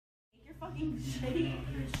fucking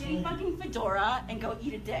shitty fucking fedora and go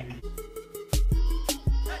eat a dick.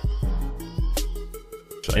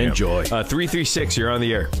 Enjoy. 336, you're on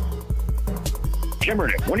the air.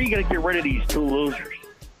 Jimmernam, when are you going to get rid of these two losers?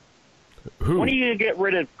 Who? When are you going to get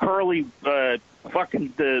rid of Curly,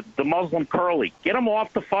 fucking the Muslim Curly? Get them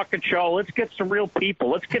off the fucking show. Let's get some real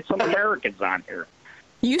people. Let's get some Americans on here.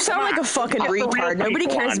 You sound like a fucking retard. Nobody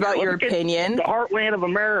cares about your opinion. The Heartland of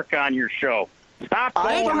America on your show. Stop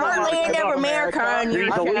I going the Heartland of America on your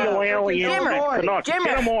show.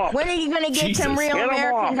 Jimmer, when are you going to get some real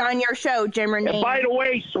Americans on your show, Jimmernam? And by the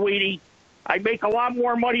way, sweetie, I make a lot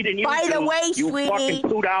more money than you do. By the way, you sweetie. fucking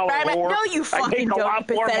 $2 whore. No, you fucking don't. I make a lot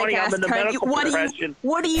more money. I'm in the medical profession.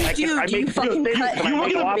 What do you do? Do you fucking cut You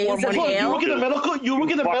work in the medical? You work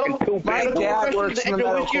in the medical? My dad works in the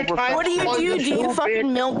medical profession. What do you do? Do you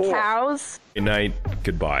fucking milk cows? Good night.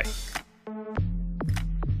 Goodbye.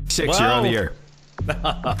 6, you're on the air.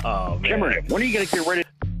 Oh, man. Jimmernam, when are you going to get rid of...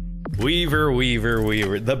 Weaver.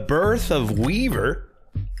 The birth of Weaver.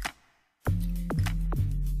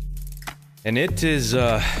 And it is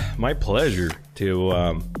my pleasure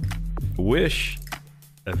to wish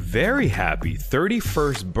a very happy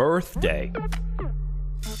 31st birthday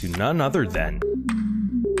to none other than...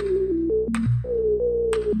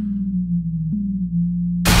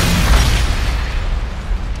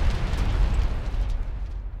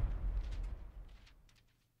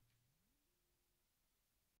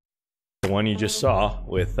 the one you just saw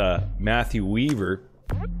with Matthew Weaver.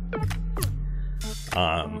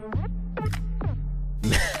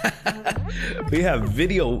 We have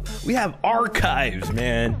video, we have archives,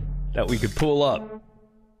 man, that we could pull up.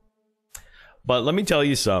 But let me tell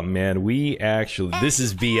you something, man. We actually, this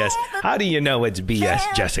is BS. How do you know it's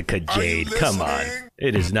BS, Jessica Jade? Come on.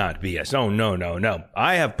 It is not BS. Oh, no.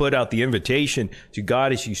 I have put out the invitation to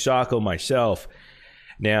Goddess Usako myself.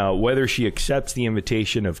 Now, whether she accepts the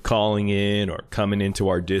invitation of calling in or coming into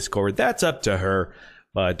our Discord, that's up to her.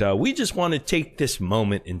 But we just want to take this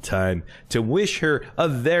moment in time to wish her a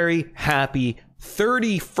very happy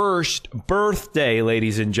 31st birthday,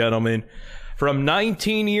 ladies and gentlemen. From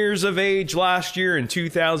 19 years of age last year in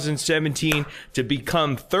 2017 to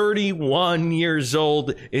become 31 years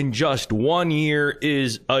old in just 1 year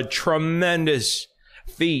is a tremendous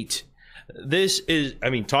feat. This is, I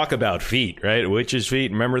mean, talk about feet, right? Witch's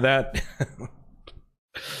feet, remember that?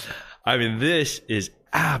 I mean, this is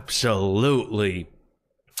absolutely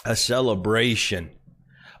a celebration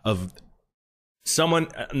of someone.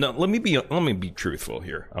 No, let me be truthful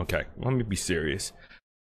here. Okay, let me be serious.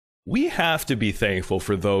 We have to be thankful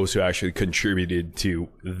for those who actually contributed to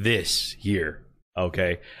this here.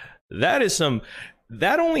 Okay, that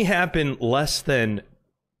only happened less than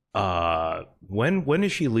when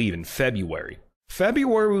did she leave? In February.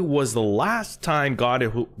 February was the last time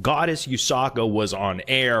Goddess Usako was on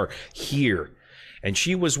air here. And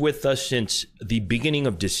she was with us since the beginning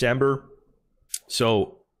of December.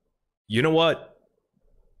 So, you know what?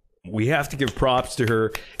 We have to give props to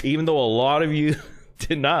her. Even though a lot of you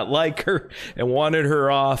did not like her and wanted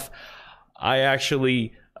her off, I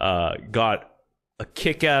actually got a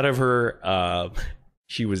kick out of her.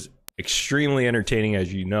 She was extremely entertaining,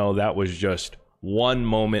 as you know. That was just one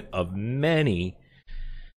moment of many.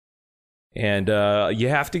 And you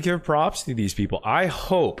have to give props to these people.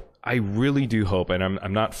 I really do hope, and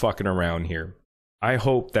I'm not fucking around here. I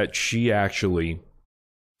hope that she actually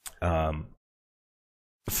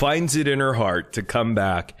finds it in her heart to come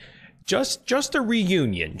back, just a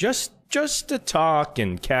reunion, just to talk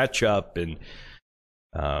and catch up, and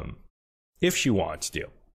if she wants to.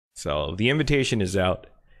 So the invitation is out,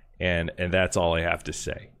 and that's all I have to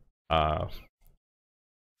say.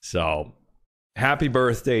 So happy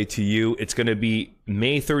birthday to you. It's going to be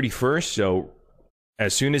May 31st, so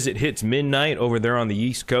as soon as it hits midnight over there on the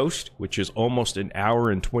East Coast, which is almost an hour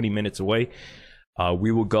and 20 minutes away,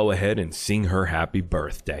 we will go ahead and sing her happy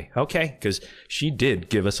birthday. Okay? Because she did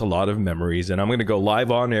give us a lot of memories. And I'm going to go live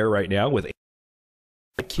on air right now with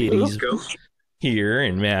kitties here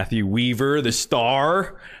and Matthew Weaver, the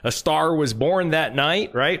star. A star was born that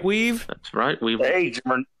night, right, Weave? That's right, Weaver. Hey,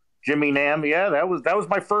 Jimmernam. Yeah, that was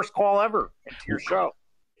my first call ever into your show.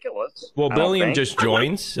 Well, Billiam just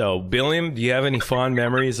joined. So, Billiam, do you have any fond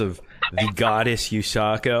memories of the Goddess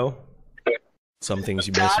Usako? Some things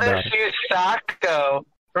you miss about it. Goddess Usako.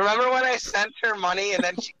 Remember when I sent her money and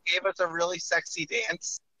then she gave us a really sexy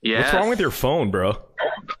dance? Yeah. What's wrong with your phone, bro?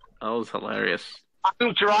 That was hilarious.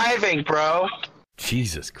 I'm driving, bro.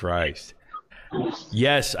 Jesus Christ.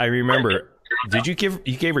 Yes, I remember. Did you gave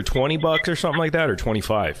her $20 or something like that, or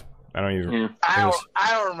 25? I don't even. Yeah.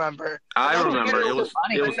 I don't remember. I remember. It was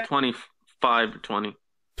 25 or 20.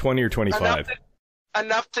 20 or 25.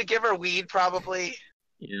 Enough to give her weed, probably.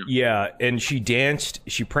 Yeah, and she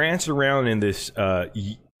pranced around in this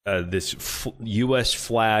U.S.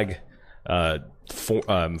 flag fucking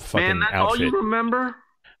Man, that's outfit. all you remember?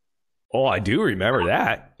 Oh, I do remember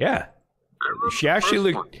that. Yeah, she actually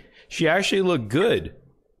looked good.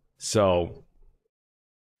 So,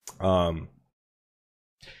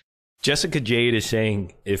 Jessica Jade is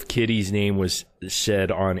saying if Kitty's name was said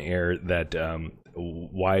on air, that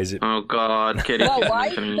why is it? Oh God, Kitty. Well, why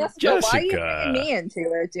are you bringing me into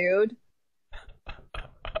it, dude?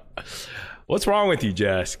 What's wrong with you,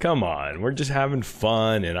 Jess? Come on, we're just having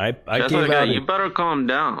fun, and I Jessica, gave out. You better calm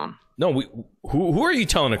down. No, who are you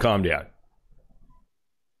telling to calm down?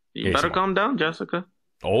 You better calm down, Jessica.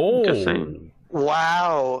 Oh, just saying.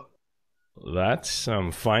 Wow, that's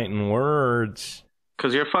some fighting words.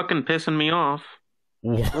 Because you're fucking pissing me off.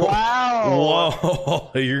 Wow.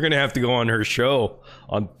 Whoa, you're gonna have to go on her show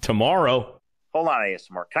on tomorrow. Hold on,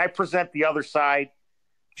 ASMR. Can I present the other side?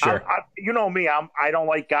 Sure. You know me. I don't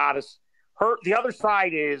like goddess. The other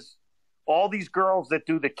side is all these girls that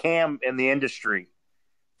do the cam in the industry.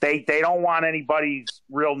 They don't want anybody's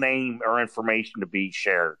real name or information to be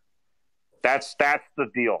shared. That's the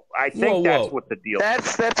deal. I think that's what the deal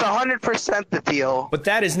is. That's 100% the deal. But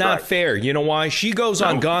that is not fair. You know why? She goes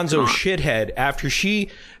on Gonzo Shithead after she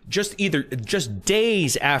just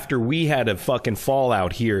days after we had a fucking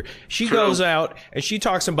fallout here. She goes out and she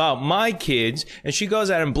talks about my kids and she goes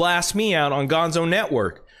out and blasts me out on Gonzo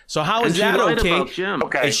Network. So how is that okay?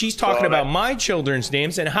 Okay. And she's talking about my children's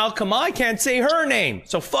names, and how come I can't say her name?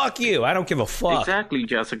 So fuck you. I don't give a fuck. Exactly,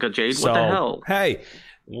 Jessica Jade. What the hell? Hey,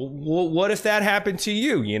 what if that happened to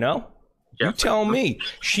you, you know? You tell me.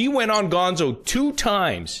 She went on Gonzo two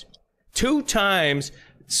times,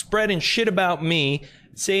 spreading shit about me,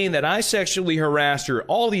 saying that I sexually harassed her,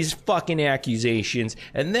 all these fucking accusations,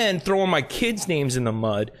 and then throwing my kids' names in the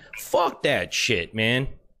mud. Fuck that shit, man.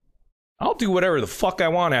 I'll do whatever the fuck I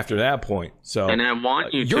want after that point. So, and I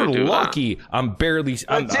want you you're to do lucky. that. I'm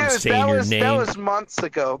saying your name. That was months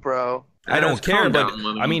ago, bro. I don't care, but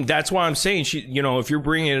I mean, that's why I'm saying if you're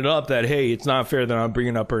bringing it up that, hey, it's not fair that I'm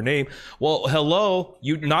bringing up her name. Well, hello,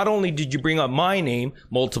 you not only did you bring up my name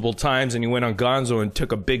multiple times and you went on Gonzo and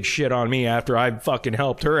took a big shit on me after I fucking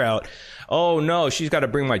helped her out. Oh no, she's got to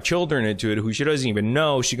bring my children into it who she doesn't even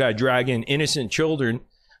know. She got to drag in innocent children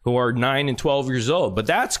who are 9 and 12 years old, but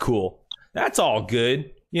that's cool. That's all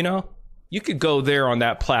good. You know, you could go there on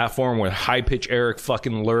that platform where High Pitch Eric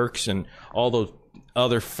fucking lurks and all those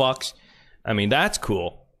other fucks. I mean, that's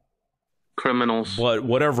cool. Criminals. But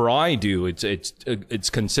whatever I do, it's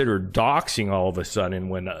considered doxing all of a sudden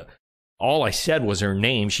when all I said was her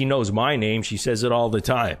name. She knows my name. She says it all the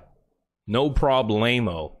time. No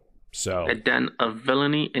problemo. So a den of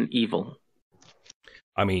villainy and evil.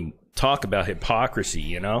 I mean, talk about hypocrisy,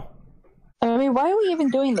 you know? I mean, why are we even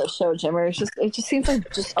doing this show, Jimmer? It just seems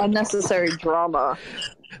like just unnecessary drama.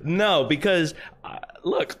 No, because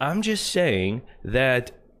look, I'm just saying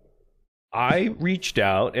that I reached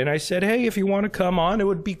out and I said, hey, if you want to come on, I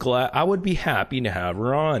would be happy to have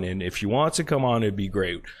her on. And if she wants to come on, it'd be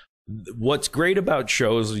great. What's great about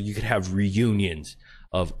shows is you could have reunions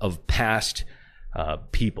of past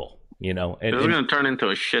people, you know. This is going to turn into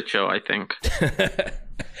a shit show, I think.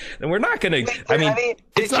 And we're not going to, I mean,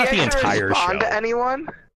 it's not the entire show. To anyone?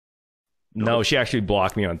 No, she actually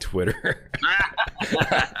blocked me on Twitter.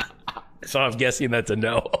 So I'm guessing that's a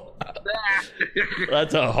no.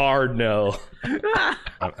 That's a hard no.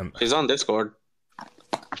 She's on Discord.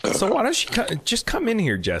 So why don't you just come in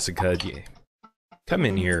here, Jessica? Come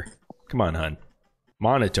in here. Come on, hun.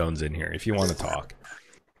 Monotone's in here if you want to talk.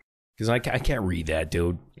 Because I can't read that,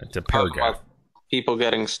 dude. It's a paragraph. People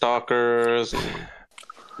getting stalkers and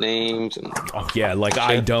names and yeah, like shit.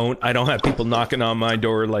 I don't have people knocking on my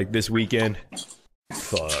door like this weekend.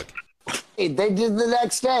 Fuck. They did the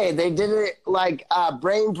next day. They did it like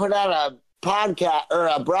Brain put out a podcast or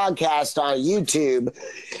a broadcast on YouTube,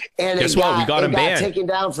 and guess what? We got him banned. Taken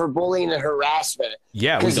down for bullying and harassment.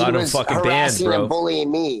 Yeah, we got him fucking banned, bro. And bullying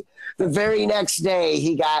me. The very next day,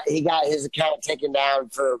 he got his account taken down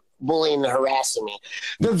for bullying and harassing me.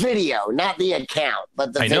 The video, not the account,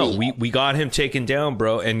 but the video. I know. We got him taken down,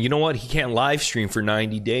 bro. And you know what? He can't live stream for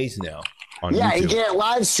 90 days now on YouTube. He can't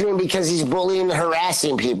live stream because he's bullying and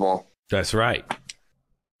harassing people. That's right.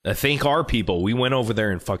 Thank our people. We went over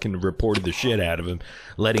there and fucking reported the shit out of him,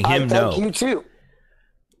 letting him know. Thank you too.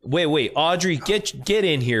 Wait, Audrey, get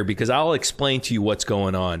in here because I'll explain to you what's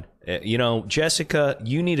going on. You know, Jessica,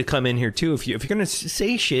 you need to come in here too. If you're gonna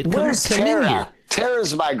say shit, come in here.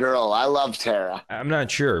 Tara's my girl. I love Tara. I'm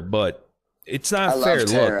not sure, but it's not I fair. Love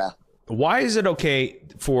Tara. Look, why is it okay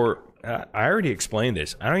for? I already explained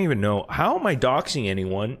this. I don't even know how am I doxing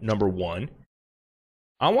anyone. Number one,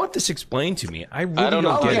 I want this explained to me. I really don't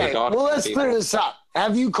get Okay, it. well, let's clear this up.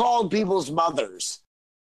 Have you called people's mothers?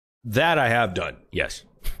 That I have done. Yes.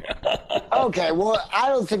 Okay, well, I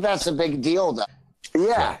don't think that's a big deal, though.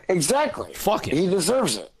 Yeah, exactly. Fuck it. He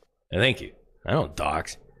deserves it. Thank you. I don't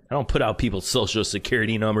dox. I don't put out people's social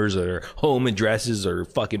security numbers or their home addresses or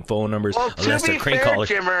fucking phone numbers Well, unless to they're be crank fair, callers.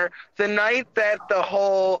 Jimmer, the night that the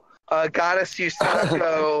whole Goddess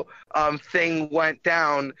Usako thing went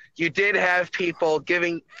down, you did have people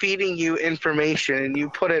feeding you information, and you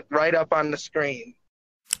put it right up on the screen.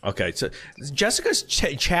 Okay, so Jessica's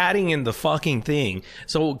chatting in the fucking thing.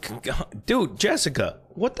 So, dude, Jessica,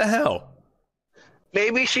 what the hell?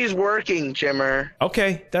 Maybe she's working, Jimmer.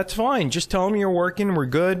 Okay, that's fine. Just tell me you're working. We're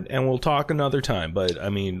good, and we'll talk another time. But I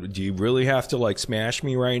mean, do you really have to like smash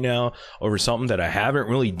me right now over something that I haven't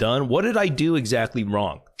really done? What did I do exactly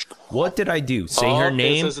wrong? What did I do? Say her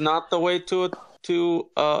name? This is not the way to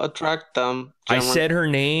attract them. I Jimmer. said her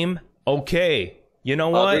name. Okay. You know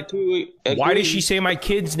what? Why does she Agree. say my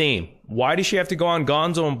kid's name? Why does she have to go on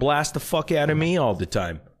Gonzo and blast the fuck out of me all the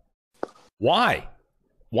time? Why?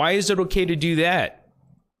 Why is it okay to do that?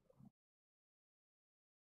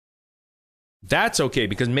 That's okay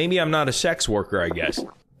because maybe I'm not a sex worker, I guess.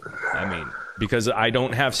 I mean, because I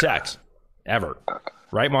don't have sex. Ever.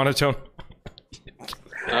 Right, Monotone?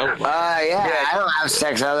 Yeah, I don't have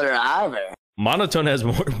sex other either. Monotone has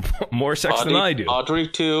more sex than I do. Audrey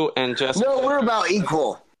too, and Jessica. No, we're about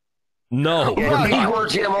equal. No, We're we're about not.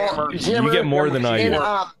 equal, Jim. You get more than I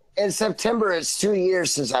do. In September, it's 2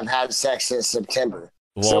 years since I've had sex in September.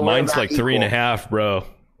 Well, So we're mine's about like 3.5, equal. bro.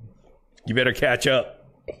 You better catch up.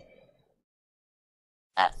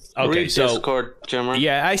 Okay, Read so Discord, Jimmer.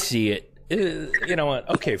 yeah, I see it. You know what?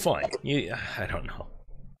 Okay, fine. I don't know.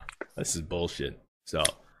 This is bullshit. So,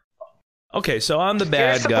 okay, so I'm the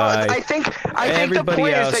bad guy. I think the Everybody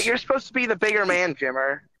point else- is that you're supposed to be the bigger man,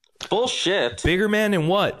 Jimmer. Bullshit. Bigger man in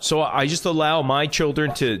what? So I just allow my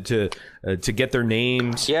children to get their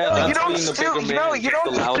names. Yeah, You that's don't being the stoop. bigger No, man. you Just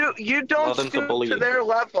don't allow- stoop. You allow don't them to stoop bully to you. their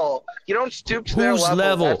level. You don't stoop to their Whose level.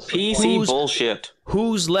 level? That's PC Who's- bullshit.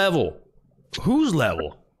 Whose level? Whose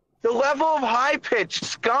level? the level of high pitched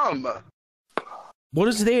scum.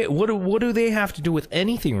 What do they have to do with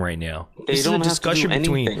anything right now? They This don't is a have to do discussion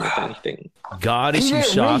between anything with anything. Goddess He didn't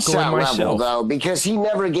reach Usako that and level, myself. though, because he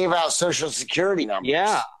never gave out social security numbers.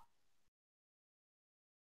 Yeah.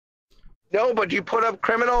 No, but you put up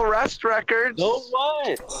criminal arrest records. So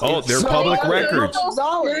what? Oh, they're So public what? records.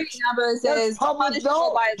 Security numbers That's is public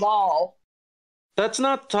punishable by law. That's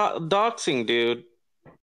not doxing, dude.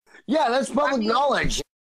 Yeah, that's public knowledge.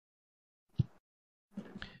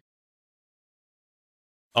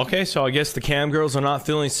 Okay, so I guess the cam girls are not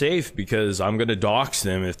feeling safe because I'm going to dox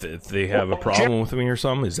them if they have a problem with me or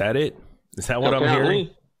something. Is that it? Is that what I'm hearing?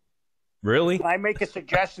 Apparently. Really? Can I make a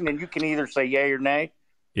suggestion and you can either say yay or nay?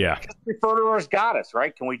 Yeah. Just refer to her as goddess,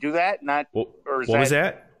 right? Can we do that? Not. Or is What was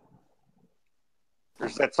that? Or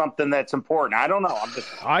is that something that's important? I don't know. I'm just.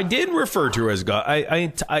 I did refer to her as God. I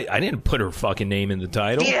didn't put her fucking name in the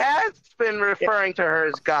title. He has been referring to her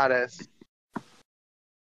as goddess.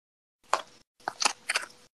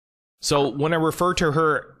 So when I refer to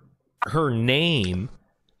her name,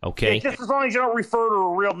 okay. Yeah, just as long as you don't refer to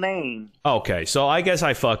her real name. Okay, so I guess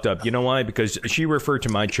I fucked up. You know why? Because she referred to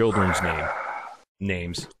my children's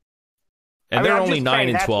names. And I mean, they're I'm only just 9 saying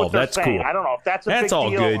and that's 12. what they're That's saying. cool. I don't know if that's a That's big all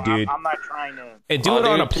deal. good, dude. I'm not trying to. And do it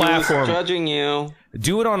on a platform. Judging you.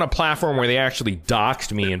 Do it on a platform where they actually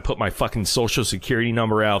doxed me and put my fucking social security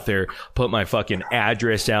number out there, put my fucking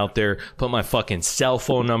address out there, put my fucking cell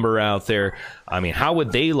phone number out there. I mean, how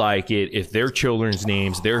would they like it if their children's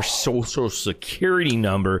names, their social security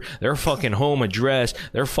number, their fucking home address,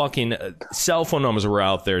 their fucking cell phone numbers were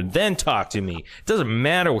out there? Then talk to me. It doesn't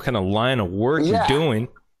matter what kind of line of work you're doing.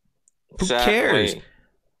 Who cares?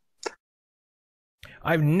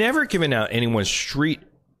 I've never given out anyone's street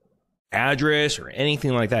address or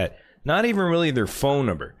anything like that. Not even really their phone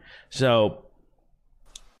number. So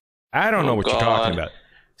I don't know what you're talking about.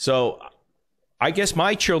 So I guess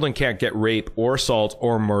my children can't get raped or assaulted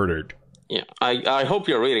or murdered. Yeah, I hope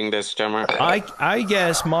you're reading this, Jimmer. I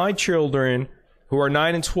guess my children who are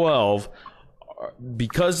 9 and 12,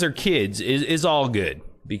 because they're kids, is all good.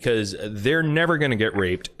 Because they're never going to get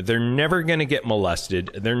raped, they're never going to get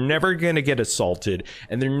molested, they're never going to get assaulted,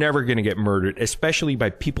 and they're never going to get murdered, especially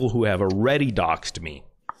by people who have already doxed me.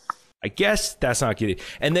 I guess that's not good.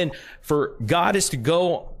 And then for Goddess to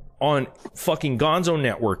go on fucking Gonzo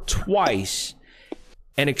Network twice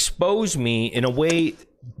and expose me in a way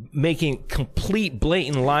making complete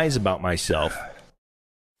blatant lies about myself,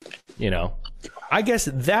 you know, I guess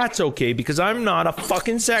that's okay because I'm not a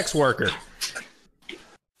fucking sex worker.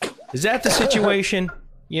 Is that the situation?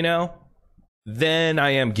 You know, then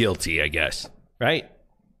I am guilty, I guess, right?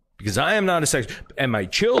 Because I am not a sex, and my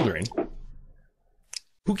children,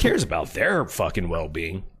 who cares about their fucking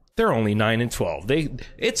well-being? They're only 9 and 12.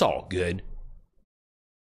 It's all good.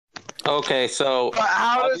 Okay, so But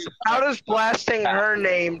how does blasting her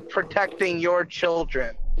name protecting your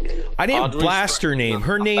children? I didn't blast her name.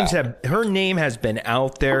 Her name has been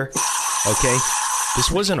out there. Okay,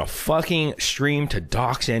 this wasn't a fucking stream to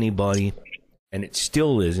dox anybody, and it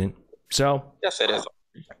still isn't. So yes, it is.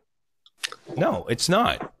 No, it's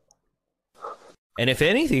not. And if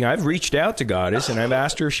anything, I've reached out to Goddess and I've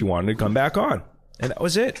asked her if she wanted to come back on, and that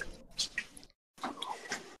was it.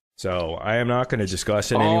 So I am not going to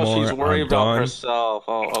discuss it anymore. Oh, she's worried about herself.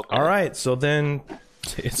 Oh, okay. All right, so then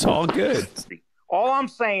it's all good. All I'm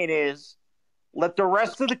saying is, let the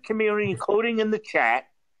rest of the community, including in the chat,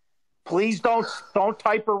 please don't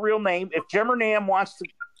type her real name. If Jimmernam wants to,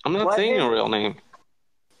 I'm not saying your real name.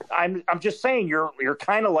 I'm just saying you're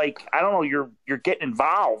kind of like, I don't know, you're getting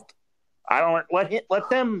involved. I don't let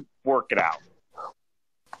them work it out.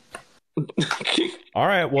 All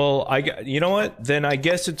right, well, you know what? Then I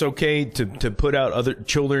guess it's okay to put out other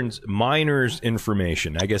children's minors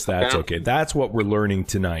information. I guess that's okay. That's what we're learning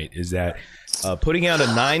tonight, is that putting out a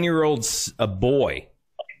 9-year-old boy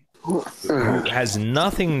who has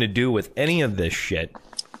nothing to do with any of this shit,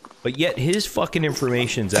 but yet his fucking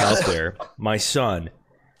information's out there, my son,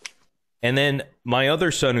 and then my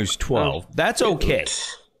other son who's 12, that's okay.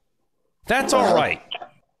 That's all right.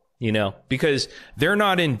 You know, because they're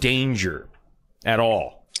not in danger at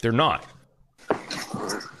all. They're not.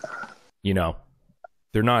 You know,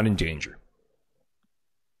 they're not in danger.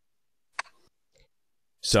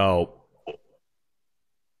 So,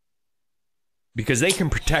 because they can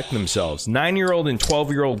protect themselves. 9-year-old and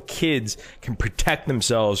 12-year-old kids can protect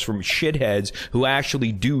themselves from shitheads who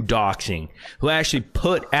actually do doxing, who actually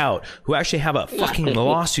who actually have a fucking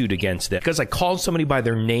lawsuit against them. Because I called somebody by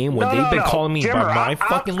their name when they've been calling me Jimmer, by my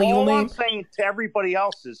fucking legal name. All I'm saying to everybody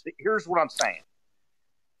else is, here's what I'm saying.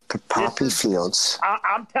 The poppy fields.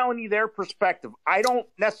 I'm telling you their perspective. I don't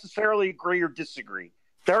necessarily agree or disagree.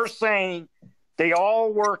 They're saying they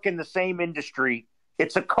all work in the same industry.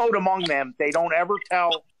 It's a code among them. They don't ever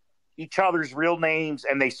tell each other's real names,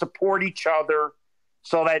 and they support each other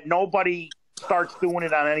so that nobody starts doing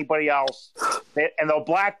it on anybody else. And they'll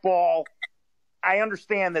blackball. I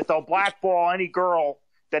understand that they'll blackball any girl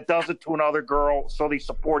that does it to another girl, so they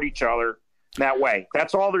support each other that way.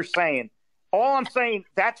 That's all they're saying. All I'm saying,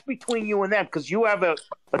 that's between you and them, because you have a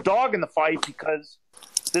dog in the fight, because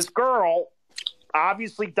this girl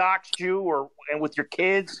obviously doxed you and with your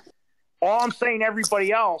kids. All I'm saying,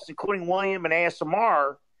 everybody else, including William and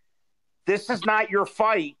ASMR, this is not your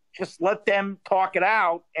fight. Just let them talk it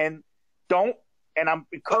out, and I'm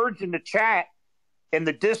encouraging the chat in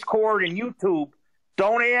the Discord and YouTube,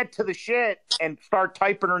 don't add to the shit and start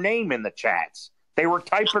typing her name in the chats. They were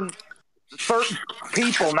typing, certain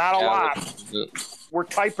people, not a lot, were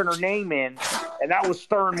typing her name in, and that was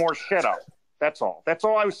stirring more shit up. That's all. That's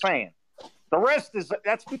all I was saying. The rest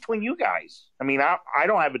that's between you guys. I mean, I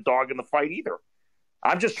don't have a dog in the fight either.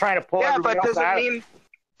 I'm just trying to pull everybody else out.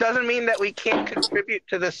 Doesn't mean that we can't contribute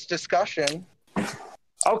to this discussion.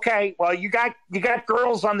 Okay, well, you got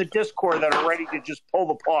girls on the Discord that are ready to just pull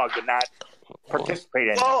the plug and not participate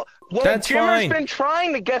in it. Well, that's Jimmer's fine. been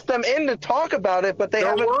trying to get them in to talk about it, but they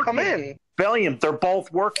haven't come in. Billion, they're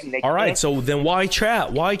both working. All right, so then why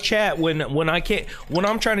chat? Why chat when I can't? When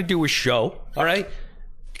I'm trying to do a show, all right.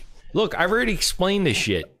 Look, I've already explained this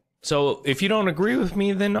shit. So if you don't agree with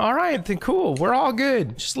me, then all right, then cool. We're all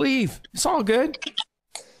good. Just leave. It's all good.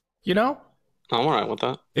 You know? I'm all right with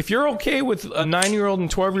that. If you're okay with a 9-year-old and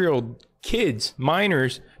 12-year-old kids,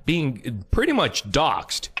 minors, being pretty much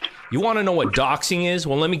doxxed, you want to know what doxing is?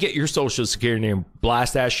 Well, let me get your social security and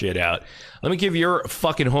blast that shit out. Let me give your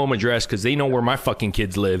fucking home address, because they know where my fucking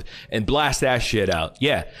kids live, and blast that shit out.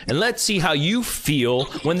 Yeah, and let's see how you feel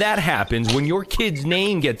when that happens, when your kid's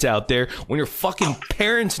name gets out there, when your fucking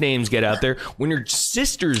parents' names get out there, when your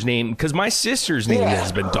sister's name, because my sister's name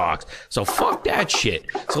has been doxed. So fuck that shit.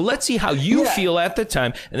 So let's see how you feel at the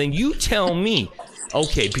time, and then you tell me,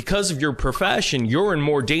 okay, because of your profession, you're in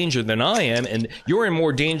more danger than I am, and you're in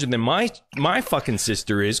more danger than my fucking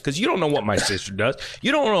sister is, because you don't know what my sister does.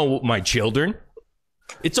 You don't know my children.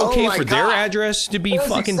 It's okay for their address to be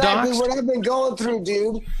fucking exactly doxxed. What I've been going through,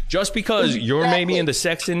 dude. Just because you're maybe in the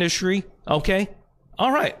sex industry, okay?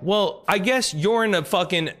 All right. Well, I guess you're in a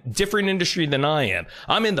fucking different industry than I am.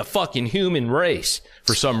 I'm in the fucking human race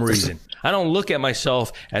for some reason. I don't look at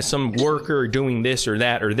myself as some worker doing this or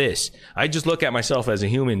that or this. I just look at myself as a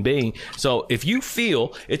human being. So if you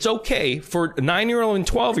feel it's okay for 9-year-old and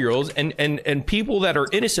 12-year-olds and people that are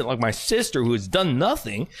innocent, like my sister who has done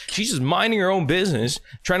nothing, she's just minding her own business,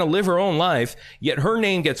 trying to live her own life, yet her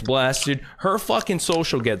name gets blasted, her fucking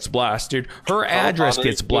social gets blasted, her address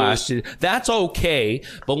gets blasted. That's okay.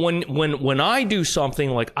 But when I do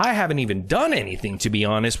something like I haven't even done anything, to be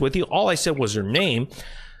honest with you, all I said was her name,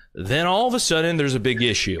 then all of a sudden there's a big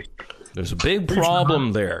issue. There's a big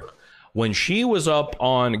problem there. When she was up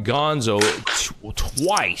on Gonzo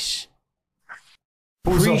twice,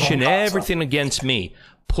 preaching everything against me,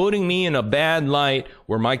 putting me in a bad light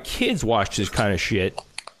where my kids watch this kind of shit.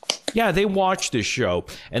 Yeah, they watch this show,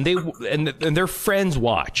 and their friends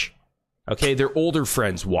watch. Okay, their older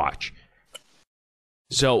friends watch.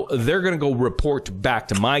 So they're going to go report back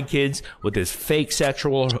to my kids with this fake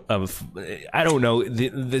sexual, I don't know,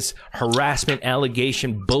 this harassment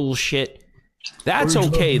allegation bullshit. That's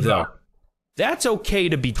okay, though. That's okay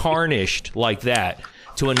to be tarnished like that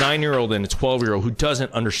to a 9-year-old and a 12-year-old who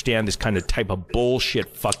doesn't understand this kind of type of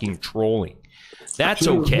bullshit fucking trolling. That's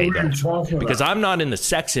okay, though, because I'm not in the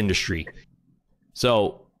sex industry.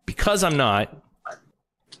 So because I'm not,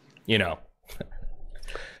 you know,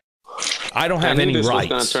 I don't have any rights. This was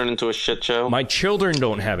going to turn into a shit show. My children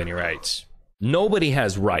don't have any rights. Nobody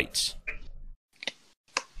has rights.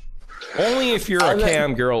 Only if you're a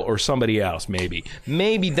cam girl or somebody else, maybe.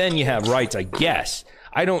 Maybe then you have rights, I guess.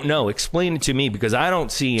 I don't know. Explain it to me, because I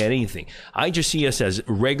don't see anything. I just see us as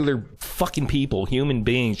regular fucking people, human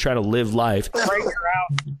beings trying to live life. Break her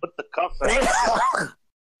out and put the cuffs on.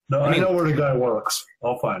 No, I know where the guy works.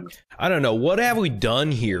 I'll find him. I don't know. What have we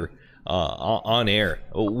done here on air?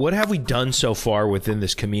 What have we done so far within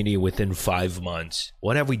this community within 5 months?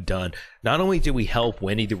 What have we done? Not only did we help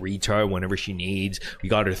Wendy the retard whenever she needs, we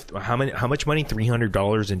got her how much money?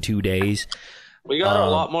 $300 in 2 days. We got her a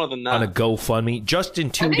lot more than that on a GoFundMe. Just in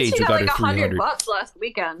 2 days, we we got like her $300 last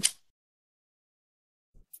weekend.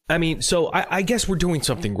 I mean, so I guess we're doing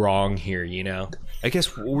something wrong here, you know? I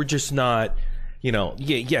guess we're just not, you know,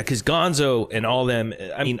 yeah, because Gonzo and all them,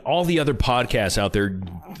 I mean, all the other podcasts out there,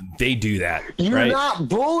 they do that. You're not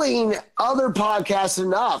bullying other podcasts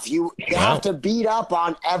enough. You have to beat up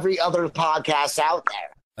on every other podcast out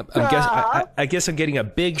there. I guess I'm getting a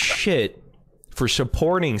big shit for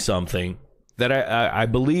supporting something that I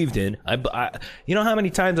believed in. You know how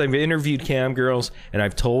many times I've interviewed cam girls and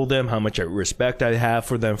I've told them how much respect I have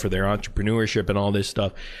for them, for their entrepreneurship and all this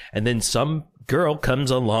stuff, and then some girl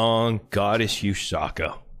comes along, Goddess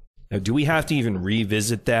Usako. Now, do we have to even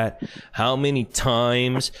revisit that? How many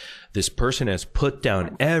times this person has put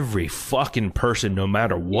down every fucking person, no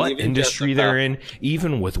matter what industry they're in,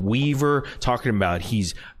 even with Weaver, talking about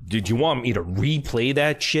did you want me to replay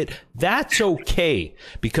that shit? That's okay,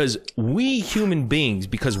 because we human beings,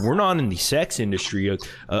 because we're not in the sex industry,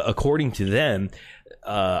 according to them,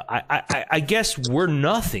 I guess we're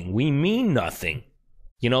nothing. We mean nothing,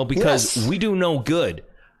 you know, because we do no good.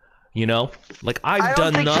 You know, like I've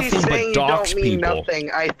done nothing but dox people. Nothing.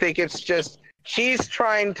 I think it's just she's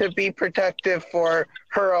trying to be protective for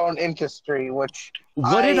her own industry, which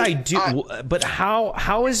what did I do? But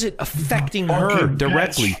how is it affecting her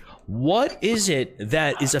directly? What is it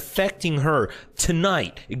that is affecting her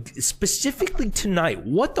tonight, specifically tonight?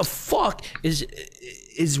 What the fuck is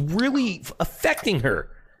really affecting her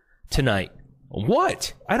tonight?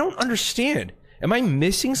 What? I don't understand. Am I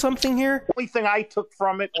missing something here? The only thing I took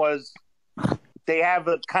from it was they have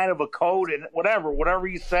a kind of a code, and whatever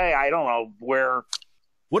you say, I don't know where.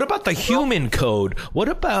 What about the human code? What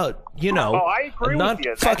about, you know, I agree not with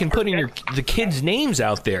you. fucking putting the kids' names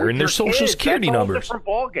out there and their social security numbers? Different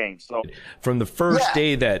ball games. So from the first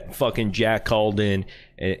day that fucking Jack called in,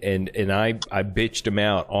 and I bitched him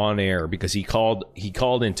out on air because he called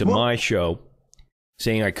into my show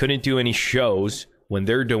saying I couldn't do any shows when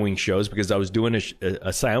they're doing shows because I was doing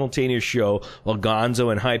a simultaneous show while Gonzo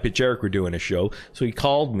and High Pitch Eric were doing a show. So he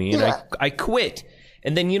called me and I quit.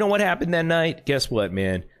 And then you know what happened that night? Guess what,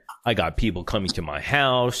 man? I got people coming to my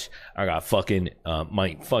house. I got fucking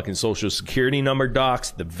my fucking social security number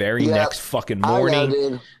doxed the very next fucking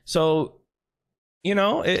morning. So, you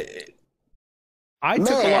know, I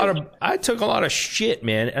took a lot of shit,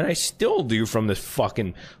 man, and I still do from this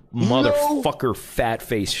fucking motherfucker fat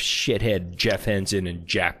face shithead Jeff Henson and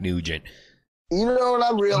Jack Nugent. You know what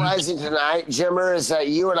I'm realizing tonight, Jimmer, is that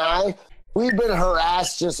you and I, we've been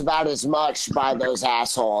harassed just about as much by those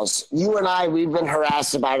assholes. You and I, we've been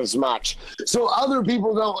harassed about as much. So other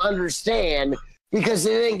people don't understand because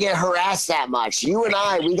they didn't get harassed that much. You and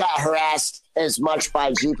I, we got harassed as much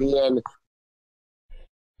by GPN.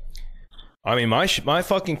 I mean, my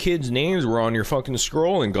fucking kids' names were on your fucking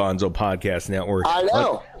scrolling Gonzo Podcast Network. I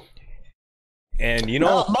know. Like, and you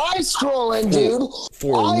know, not my scrolling, dude.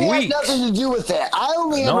 For I weeks. had nothing to do with it. I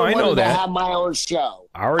only ever I know wanted that. to have my own show.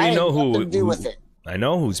 I already know had nothing to do with it. I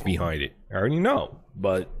know who's behind it. I already know,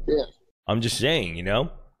 but Yeah. I'm just saying, you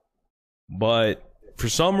know. But for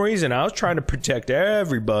some reason, I was trying to protect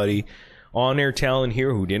everybody on their talent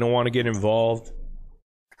here who didn't want to get involved.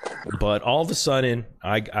 But all of a sudden,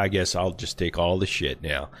 I guess I'll just take all the shit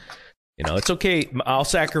now. You know, it's okay. I'll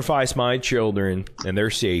sacrifice my children and their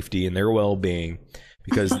safety and their well-being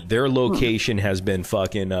because their location has been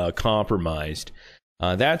fucking compromised.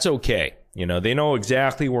 That's okay. You know, they know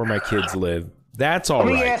exactly where my kids live. That's all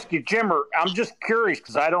right. Let me ask you, Jimmer. I'm just curious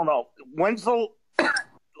because I don't know. What's the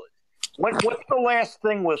last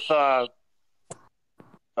thing with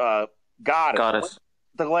Goddess?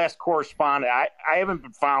 The last correspondent. I haven't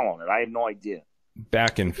been following it. I have no idea.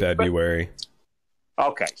 Back in February.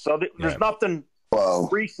 Okay, so there's nothing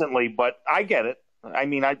recently, but I get it. I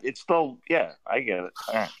mean, it's still, I get it.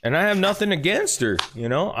 Right. And I have nothing against her. You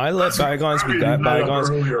know, I let bygones be bygones.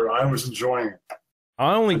 Earlier, I was enjoying it.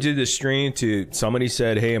 I only did the stream to somebody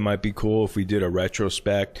said, hey, it might be cool if we did a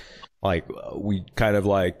retrospect. Like, we kind of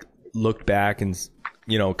like looked back and,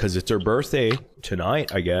 you know, because it's her birthday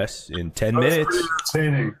tonight, I guess, in 10 minutes.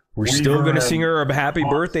 We're still going to sing her a happy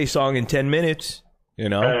birthday song in 10 minutes, you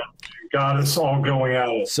know. And got us all going at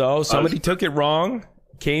it. So somebody took it wrong,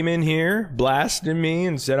 came in here, blasted me,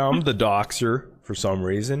 and said I'm the doxer for some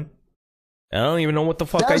reason. I don't even know what the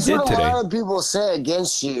fuck I did today. That's what a lot of people say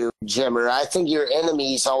against you, Jimmer. I think your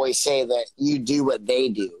enemies always say that you do what they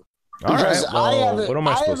do. All right, Because well, what am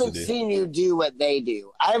I supposed to do? haven't seen you do what they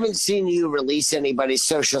do. I haven't seen you release anybody's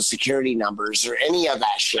social security numbers or any of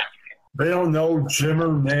that shit. They don't know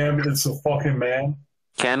Jimmernam is a fucking man.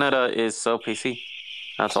 Canada is so PC.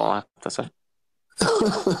 That's all I have to say.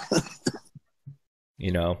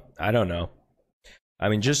 You know, I don't know. I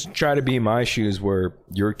mean, just try to be in my shoes where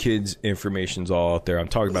your kids' information's all out there. I'm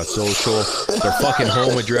talking about social, their fucking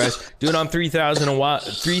home address. Dude, I'm 3,000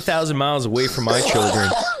 miles away from my children.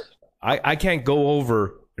 I can't go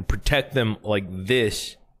over and protect them like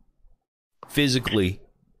this physically.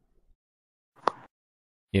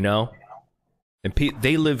 You know? And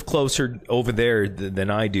they live closer over there than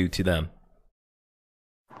I do to them.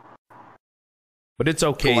 But it's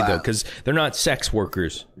okay, though, because they're not sex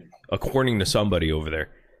workers, according to somebody over there.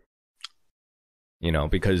 You know,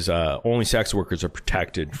 because only sex workers are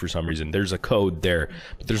protected for some reason. There's a code there,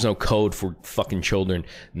 but there's no code for fucking children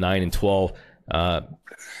 9 and 12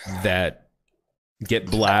 that get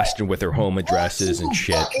blasted with their home addresses and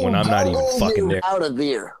shit when I'm not even fucking there. Out of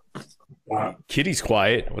here. Kitty's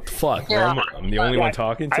quiet. What the fuck? Yeah. I'm the only one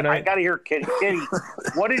talking tonight? I got to hear Kitty. Kitty,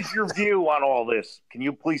 what is your view on all this? Can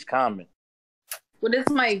you please comment? What is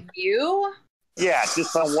my view? Yeah,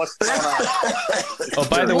 just on what's going on. Oh,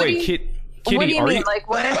 by the way, Kitty, what do you are mean? you... Like,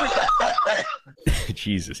 whatever.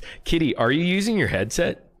 Jesus. Kitty, are you using your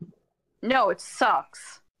headset? No, it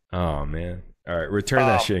sucks. Oh, man. All right, return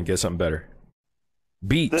that shit and get something better.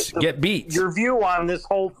 Beats. Get beats. Your view on this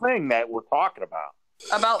whole thing that we're talking about.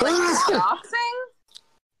 About, like, doxing?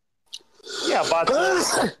 Yeah, about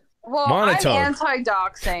well, monotone. I'm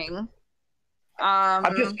anti-doxing.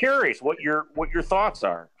 I'm just curious what your thoughts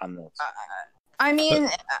are on this. I mean,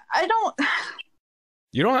 I don't...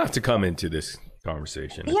 You don't have to come into this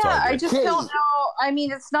conversation. It's all Yeah, good. I just don't know. I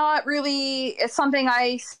mean, it's not really... It's something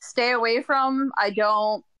I stay away from. I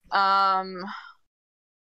don't,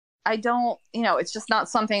 you know, it's just not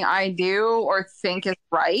something I do or think is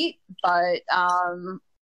right. But,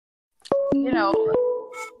 you know...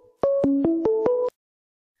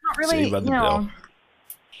 Not really, Saved by the you know... Bell.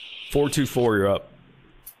 424, you're up.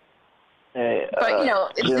 Hey, but, you know,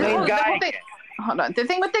 hold on. The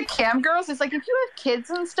thing with the cam girls is, like, if you have kids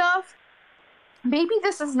and stuff, maybe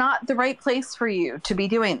this is not the right place for you to be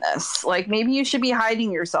doing this. Like, maybe you should be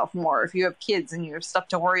hiding yourself more if you have kids and you have stuff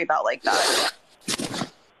to worry about like that.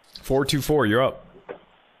 424, you're up.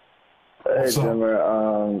 Hey,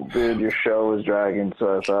 Jimmer, dude, your show was dragging,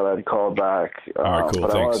 so I thought I'd call back. All right, cool,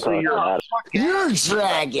 but thanks. I want to talk You're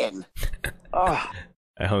dragging.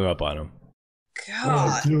 I hung up on him.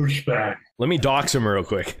 God. Douchebag. Let me dox him real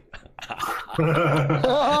quick. Are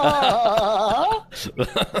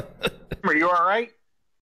you all right?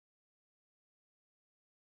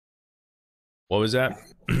 What was that?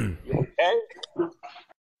 Okay.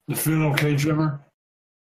 You feeling okay, Jimmer?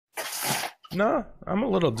 No, I'm a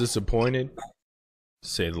little disappointed, to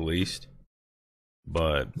say the least.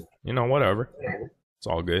 But you know, whatever. It's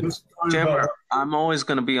all good. Jimmer, I'm always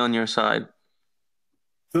going to be on your side.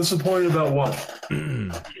 Disappointed about what?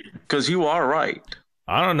 Because you are right.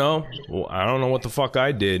 I don't know. Well, I don't know what the fuck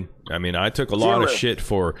I did. I mean, I took a lot of shit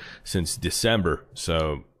since December,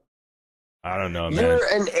 so I don't know, man.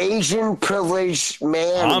 You're an Asian privileged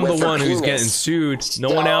man. I'm the one who's penis. getting sued. No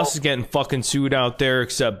one else is getting fucking sued out there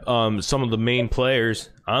except some of the main players.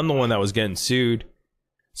 I'm the one that was getting sued.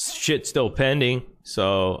 Shit's still pending.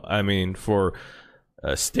 So, I mean, for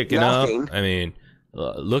sticking up, I mean,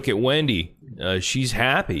 look at Wendy. She's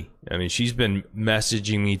happy. I mean, she's been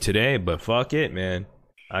messaging me today, but fuck it, man.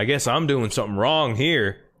 I guess I'm doing something wrong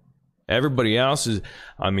here. Everybody else is,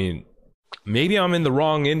 I mean, maybe I'm in the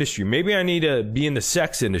wrong industry. Maybe I need to be in the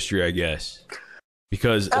sex industry, I guess.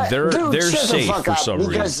 Because they're safe for some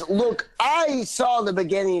reason. Because, look, I saw the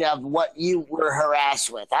beginning of what you were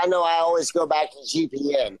harassed with. I know I always go back to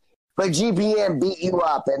GPN. But GPN beat you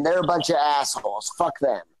up, and they're a bunch of assholes. Fuck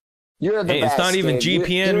them. You're the best, it's not even dude.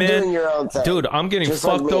 GPN, you're man. Doing your own thing. Dude, I'm getting Just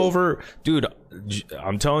fucked like over. Dude,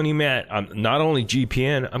 I'm telling you, Matt, I'm not only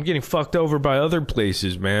GPN, I'm getting fucked over by other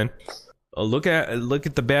places, man. Look at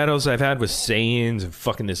the battles I've had with Saiyans and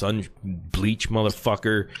fucking this unbleached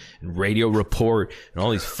motherfucker and Radio Report and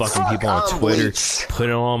all these fucking people on Twitter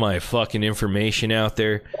putting all my fucking information out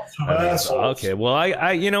there. Okay, well,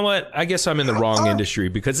 I you know what? I guess I'm in the wrong industry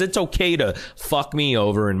because it's okay to fuck me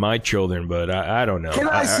over and my children, but I don't know. Can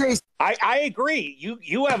I say? I agree.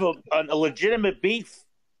 You have a legitimate beef.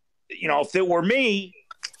 You know, if it were me,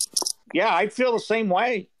 yeah, I'd feel the same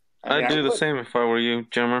way. I'd do the same if I were you,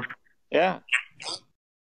 Jimmer. Yeah.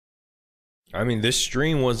 I mean, this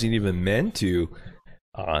stream wasn't even meant to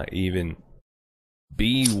even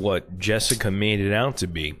be what Jessica made it out to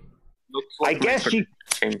be. I guess she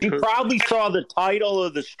probably saw the title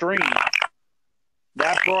of the stream.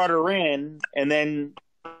 That brought her in, and then,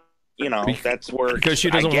 you know, that's where... Because she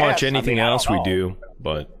doesn't watch anything else we do,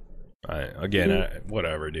 but,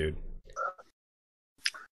 whatever, dude.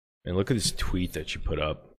 And look at this tweet that she put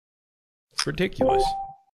up. It's ridiculous.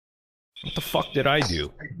 What the fuck did I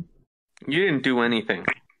do? You didn't do anything.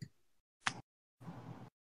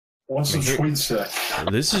 What's the tweet say?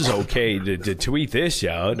 This is okay to tweet this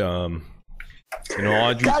out. You know,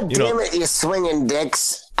 Audrey. God damn it, you swinging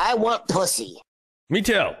dicks! I want pussy. Me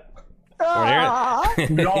too.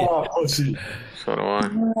 No pussy. So do I.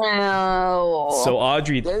 No. So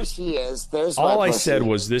Audrey, there she is. There's all my I pussy. said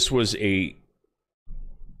was this was a.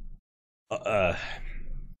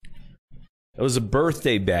 It was a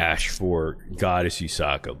birthday bash for Goddess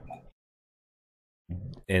Usako.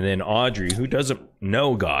 And then Audrey, who doesn't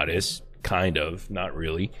know Goddess, kind of, not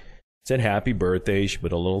really, said happy birthday. She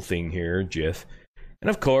put a little thing here, GIF. And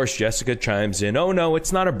of course, Jessica chimes in, oh no,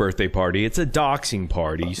 it's not a birthday party, it's a doxing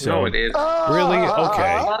party. So, no, it is. Really?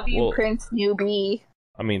 Okay. Love you, Prince Newbie.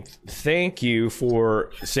 I mean, thank you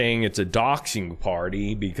for saying it's a doxing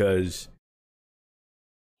party because,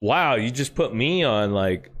 wow, you just put me on,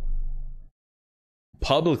 like,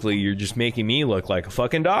 publicly, you're just making me look like a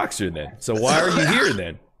fucking doxer then. So why are you here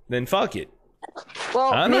then? Then fuck it.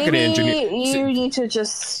 Well, I'm not maybe gonna you need to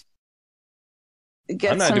just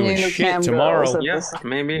get I'm not some doing new shit cam tomorrow. girls at Yeah, this-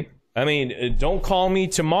 maybe. I mean, don't call me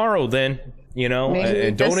tomorrow then, you know, Maybe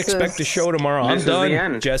and don't this expect a is- show tomorrow. I'm This is the done,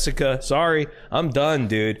 end. Jessica. Sorry, I'm done,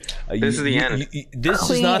 dude. This is the end. This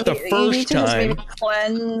is not the You need first to just time. maybe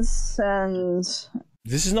cleanse and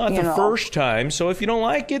This is not you the know. first time, so if you don't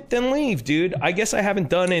like it, then leave, dude. I guess I haven't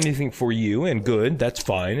done anything for you, and good, that's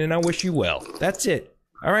fine, and I wish you well. That's it.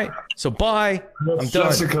 All right, so bye. I'm done.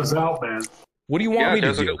 Jessica's out, man. What do you want me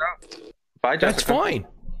to do? Bye, Jessica. That's fine.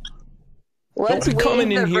 let's be coming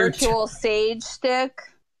wave in the here virtual sage stick.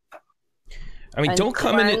 I mean, And don't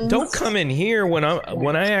come in. Don't cleanse. come in here when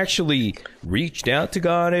I actually reached out to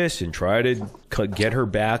Goddess and tried to get her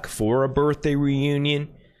back for a birthday reunion.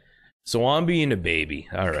 So I'm being a baby.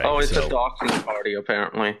 All right. Oh, it's so, a doxing party,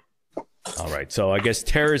 apparently. all right. So I guess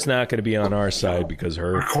Tara's not going to be on our side because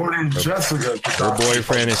According to Jessica, her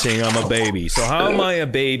boyfriend is saying I'm a baby. So how am I a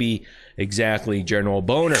baby exactly, General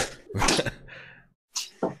Boner?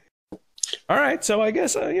 All right. So I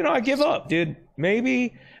guess I give up, dude.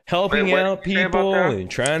 Maybe helping Wait, what out did you say about people that? and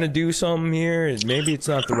trying to do something here. Maybe it's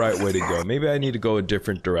not the right way to go. Maybe I need to go a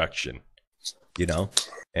different direction. You know.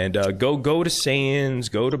 And go to Saiyans,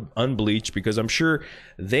 go to Unbleached, because I'm sure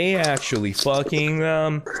they actually fucking,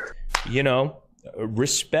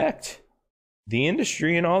 respect the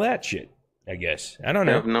industry and all that shit, I guess. I don't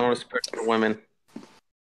They know. have no respect for women.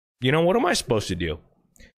 You know, what am I supposed to do?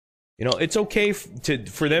 You know, it's okay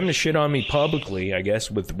for them to shit on me publicly, I guess,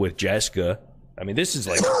 with Jessica. I mean, this is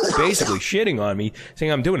like basically shitting on me,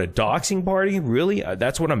 saying I'm doing a doxing party. Really?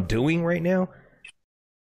 That's what I'm doing right now?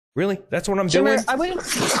 Really? That's what I'm doing? I wouldn't.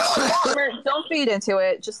 Don't feed into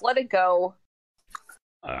it. Just let it go.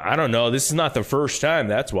 I don't know. This is not the first time.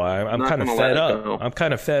 That's why I'm kind of fed up. I'm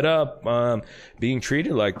kind of fed up being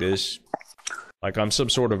treated like this. Like I'm some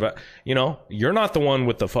sort of, you're not the one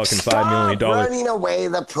with the fucking $5 million. Stop running away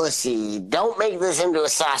the pussy. Don't make this into a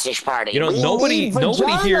sausage party. Nobody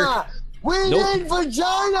here. We need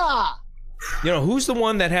vagina. Who's the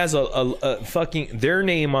one that has a fucking their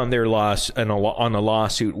name on their on a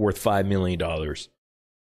lawsuit worth $5 million?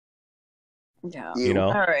 Yeah.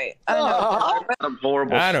 All right.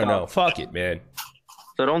 I don't know. Fuck it, man.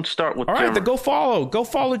 So don't start with. All right, then go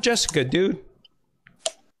follow Jessica, dude.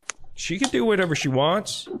 She can do whatever she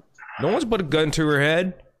wants. No one's put a gun to her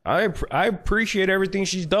head. I appreciate everything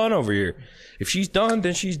she's done over here. If she's done,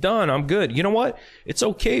 then she's done. I'm good. You know what? It's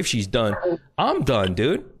okay if she's done. I'm done,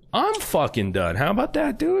 dude. I'm fucking done. How about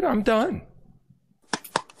that, dude? I'm done.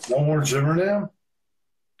 No more Jimmernam?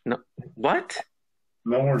 No. What?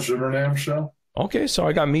 No more Jimmernam show? Okay, so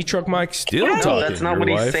I got Me Truck Mike still talking. That's not what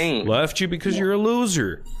he's saying. Left you because you're a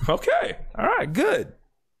loser. Okay. All right, good.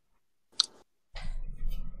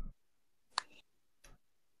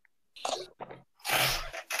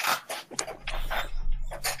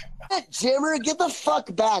 Jimmer, get the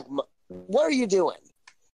fuck back. What are you doing?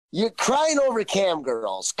 You're crying over cam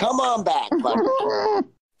girls. Come on back, buddy.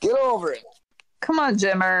 Get over it. Come on,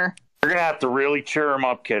 Jimmer. You're gonna have to really cheer him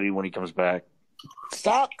up, Kitty, when he comes back.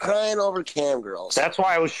 Stop crying over cam girls. That's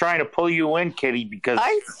why I was trying to pull you in, Kitty, because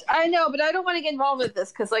I know, but I don't want to get involved with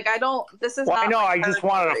this because, I don't. This is. Well, not I know. I just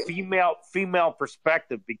wanted a female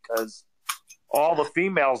perspective because all the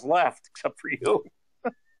females left except for you.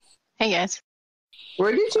 Hey guys.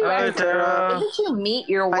 Where did you Hi, Tara. Where did you meet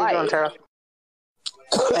your wife? How you doing, Tara?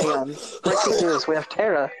 Hang on. Breaking news. We have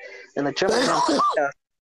Tara in the Jimmernam podcast.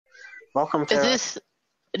 Welcome, Tara.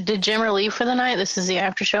 Did Jimmer leave for the night? This is the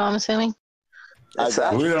after show, I'm assuming?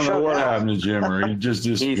 We don't know what happened to Jimmer. He just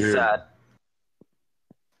disappeared. He's sad.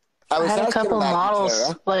 I had a couple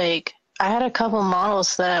models,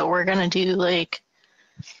 that were gonna do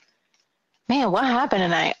man, what happened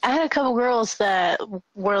tonight? I had a couple girls that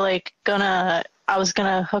were I was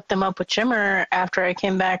gonna hook them up with Jimmer after I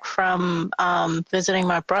came back from visiting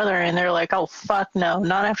my brother, and they're like, oh fuck no,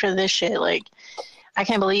 not after this shit. I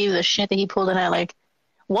can't believe the shit that he pulled tonight.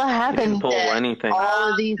 What happened that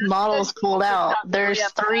all of these models pulled out? There's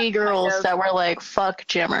 3 girls that were like, fuck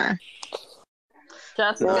Jimmer. He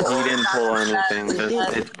didn't pull anything.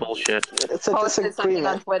 It's bullshit. It's a posted something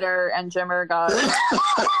on Twitter, and Jimmer got.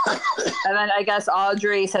 And then I guess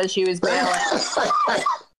Audrey said she was bailing.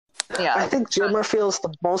 Yeah, I think Jimmer feels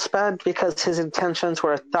the most bad because his intentions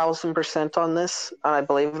were 1,000% on this, and I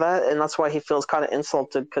believe that, and that's why he feels kind of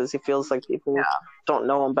insulted because he feels like people don't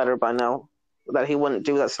know him better by now, that he wouldn't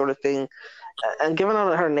do that sort of thing. And given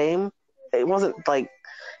out her name, it wasn't like,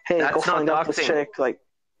 hey, that's go find out this chick.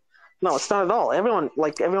 No, it's not at all. Everyone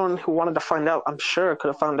who wanted to find out, I'm sure, could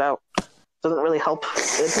have found out. Doesn't really help.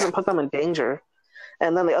 It doesn't put them in danger.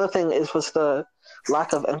 And then the other thing was the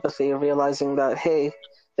lack of empathy, of realizing that, hey,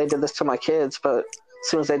 they did this to my kids, but as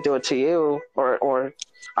soon as they do it to you, or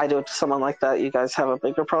I do it to someone like that, you guys have a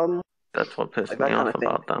bigger problem. That's what pissed me off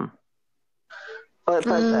about them. But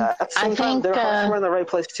at the same time, they're in the right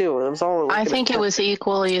place too. It was all. I think it was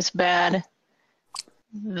equally as bad.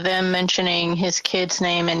 Them mentioning his kid's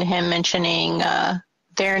name and him mentioning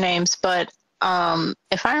their names, but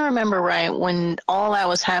if I remember right, when all that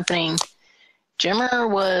was happening, Jimmer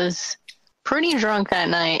was pretty drunk that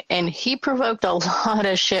night, and he provoked a lot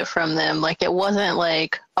of shit from them. It wasn't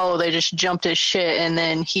like, oh, they just jumped his shit and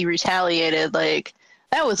then he retaliated.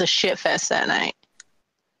 That was a shit fest that night.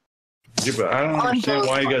 Yeah, but I don't understand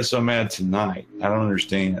why you got so mad tonight. I don't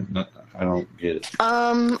understand. I don't get it.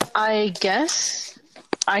 I guess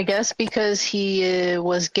because he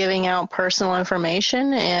was giving out personal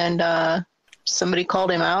information, and somebody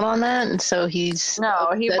called him out on that, and so he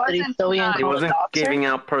wasn't giving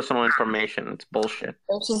out personal information. It's bullshit. It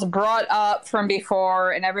was just brought up from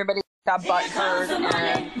before, and everybody got butthurt and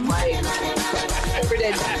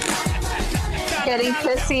getting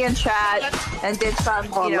pissy in chat and did some,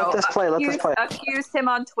 let this play. Accused him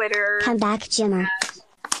on Twitter. Come back, Jimmer.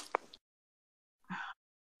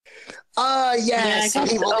 Yes. Yeah, I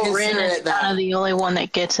guess Oren is kind of the only one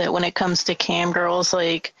that gets it when it comes to cam girls.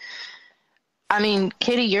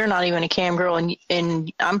 Kitty, you're not even a cam girl,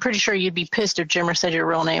 and I'm pretty sure you'd be pissed if Jimmer said your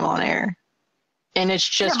real name on air. And it's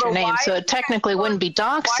just your name, so it technically wouldn't be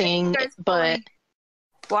doxing, but...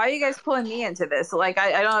 Why are you guys pulling me into this? Like,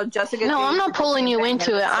 I don't know, Jessica. No, I'm not pulling you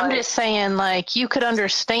into it. I'm just saying, like, you could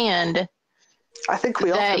understand. I think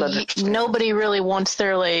we all could understand. Nobody really wants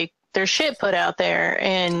their shit put out there,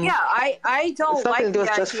 and yeah, I don't like the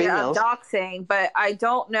idea of doxing, but I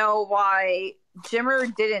don't know why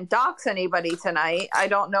Jimmer didn't dox anybody tonight. I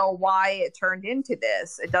don't know why it turned into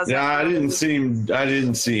this. It doesn't. Yeah, I didn't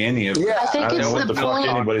see any of it. I think I don't it's know what the fuck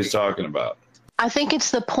anybody's talking about. I think it's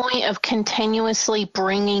the point of continuously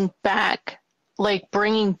bringing back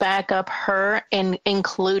up her and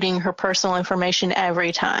including her personal information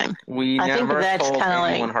every time. We never told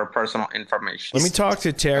anyone her personal information. Let me talk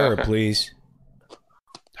to Tara, please.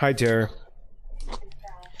 Hi, Tara.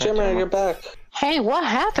 Jimmer, you're back. Hey, what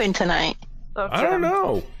happened tonight? I don't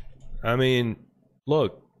know. I mean,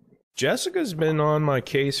 look, Jessica's been on my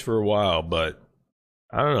case for a while, but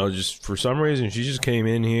I don't know, just for some reason she just came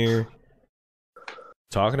in here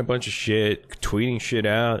talking a bunch of shit, tweeting shit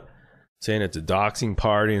out, saying it's a doxing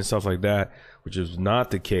party and stuff like that, which is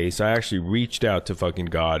not the case. I actually reached out to fucking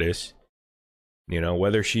Goddess. You know,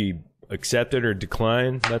 whether she accepted or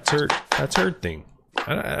declined, that's her thing.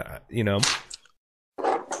 You know.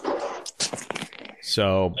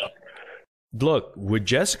 So, look, would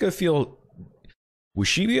she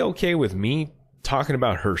be okay with me talking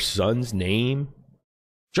about her son's name?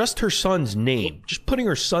 Just her son's name. Just putting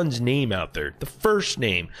her son's name out there. The first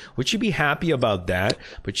name. Would she be happy about that?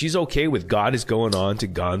 But she's okay with God is going on to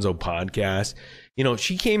Gonzo podcast. You know,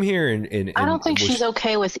 she came here and I don't think she's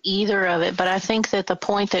okay with either of it, but I think that the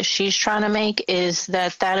point that she's trying to make is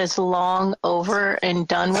that is long over and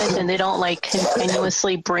done with, and they don't like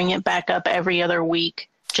continuously bring it back up every other week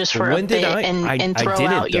just for a bit and throw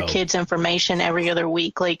out your kids' information every other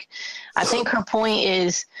week. Like, I think her point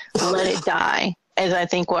is let it die. Is I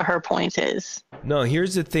think what her point is. No,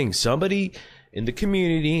 here's the thing. Somebody in the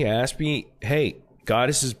community asked me, hey,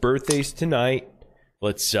 Goddess's birthday's tonight.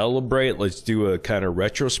 Let's celebrate. Let's do a kind of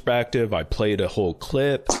retrospective. I played a whole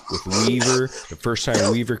clip with Weaver. The first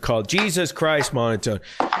time Weaver called, Jesus Christ, monotone.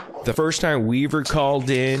 The first time Weaver called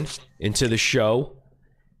into the show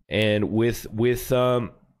and with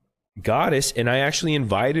Goddess, and I actually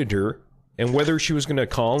invited her. And whether she was going to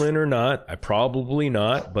call in or not, I probably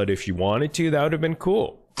not. But if she wanted to, that would have been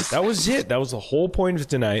cool. That was it. That was the whole point of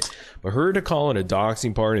tonight. For her to call it a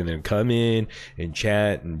doxing party and then come in and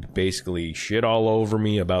chat and basically shit all over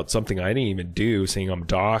me about something I didn't even do, saying I'm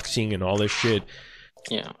doxing and all this shit.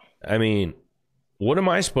 Yeah. I mean, what am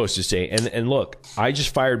I supposed to say? And look, I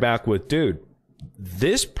just fired back with, dude,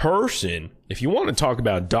 this person, if you want to talk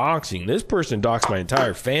about doxing, this person doxed my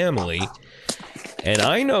entire family. And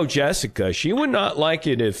I know Jessica, she would not like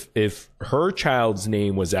it if her child's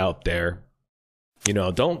name was out there. You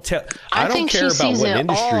know, don't tell. I don't care about what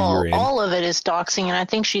industry you're in. All of it is doxing, and I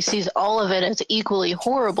think she sees all of it as equally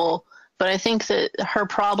horrible. But I think that her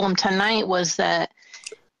problem tonight was that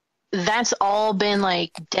that's all been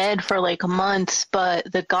like dead for like months.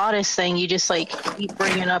 But the Goddess thing, you just like keep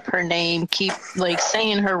bringing up her name, keep like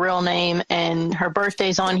saying her real name, and her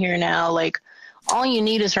birthday's on here now. Like, all you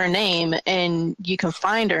need is her name and you can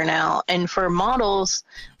find her now. And for models,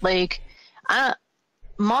 like,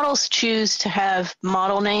 models choose to have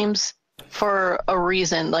model names for a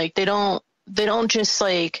reason. Like, they don't just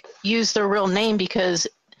like use their real name, because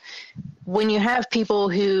when you have people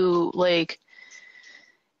who like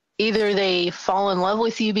either they fall in love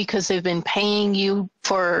with you because they've been paying you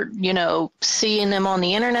for, you know, seeing them on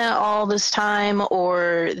the internet all this time,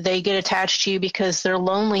 or they get attached to you because they're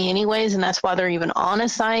lonely anyways and that's why they're even on a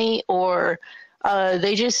site, or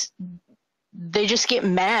they just get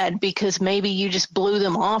mad because maybe you just blew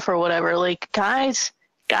them off or whatever. Like, guys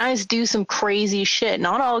do some crazy shit.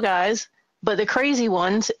 Not all guys, but the crazy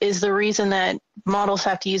ones is the reason that models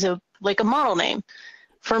have to use a model name.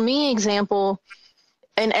 For me, example,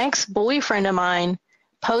 an ex-boyfriend of mine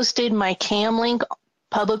posted my cam link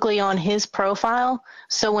publicly on his profile.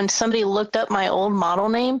 So when somebody looked up my old model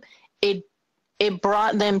name, it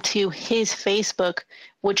brought them to his Facebook,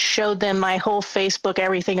 which showed them my whole Facebook,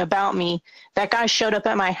 everything about me. That guy showed up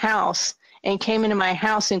at my house and came into my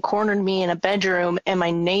house and cornered me in a bedroom, and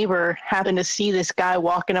my neighbor happened to see this guy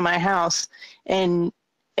walk into my house and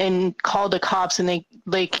called the cops, and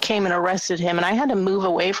they came and arrested him, and I had to move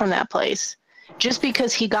away from that place just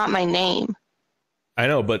because he got my name. I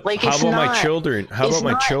know, but like, how about my children? How about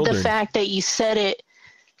my children? The fact that you said it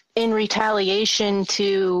in retaliation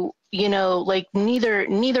to, you know, like, neither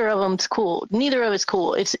of them's cool. Neither of it's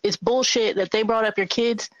cool. It's bullshit that they brought up your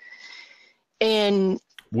kids, and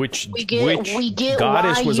which we get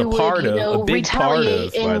Goddess why was you a part would, of, a big part retaliate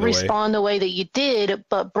of, by and the way. respond the way that you did,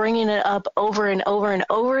 but bringing it up over and over and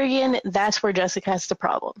over again, that's where Jessica has the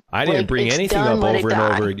problem. I didn't bring it's anything done, up let over it and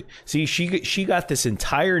die. over again. See, she got this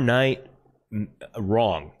entire night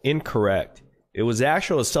wrong, incorrect. It was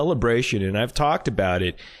actually a celebration, and I've talked about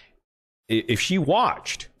it. If she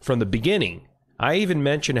watched from the beginning, I even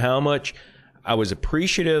mentioned how much I was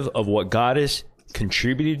appreciative of what Goddess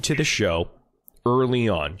contributed to the show early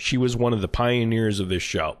on. She was one of the pioneers of this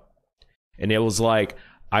show. And it was like,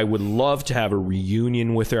 I would love to have a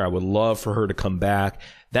reunion with her. I would love for her to come back.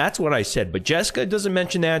 That's what I said. But Jessica doesn't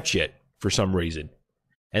mention that shit for some reason.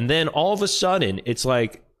 And then all of a sudden, it's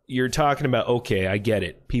like, you're talking about, okay, I get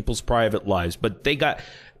it, people's private lives, but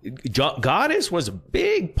Goddess was a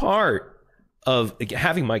big part of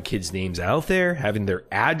having my kids' names out there, having their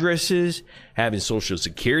addresses, having social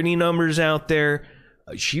security numbers out there.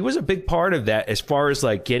 She was a big part of that as far as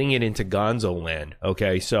like getting it into Gonzo land.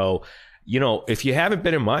 Okay, so if you haven't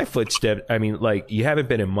been in my footsteps, I mean, like, you haven't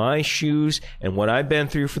been in my shoes and what I've been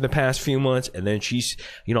through for the past few months. And then she's,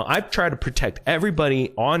 I've tried to protect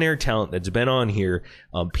everybody on air talent that's been on here.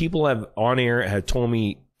 People have told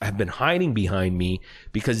me, have been hiding behind me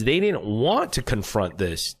because they didn't want to confront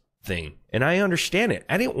this thing. And I understand it.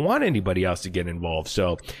 I didn't want anybody else to get involved.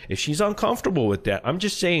 So if she's uncomfortable with that, I'm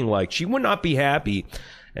just saying, like, she would not be happy.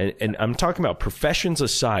 And I'm talking about professions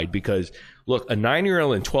aside, because look, a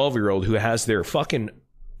 9-year-old and 12-year-old who has their fucking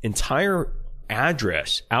entire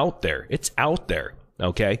address out there, it's out there,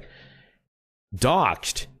 okay?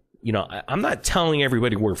 Doxed. I'm not telling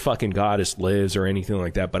everybody where fucking Goddess lives or anything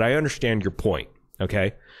like that, but I understand your point,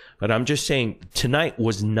 okay? But I'm just saying tonight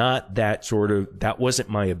was not that wasn't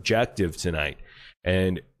my objective tonight.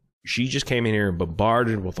 And she just came in here and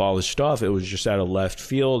bombarded with all this stuff. It was just out of left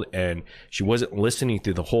field, and she wasn't listening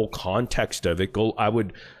to the whole context of it. I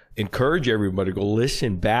would encourage everybody to go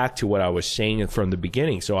listen back to what I was saying from the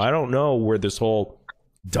beginning. So I don't know where this whole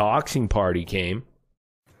doxing party came.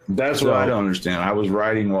 That's what I don't understand. I was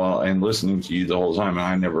writing and listening to you the whole time, and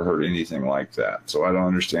I never heard anything like that. So I don't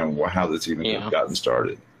understand how that's even gotten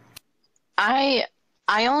started. I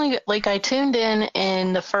only, I tuned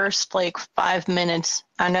in the first 5 minutes.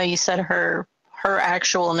 I know you said her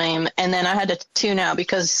actual name, and then I had to tune out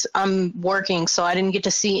because I'm working, so I didn't get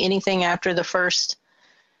to see anything after the first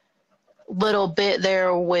little bit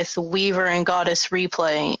there with Weaver and Goddess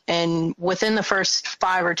replay. And within the first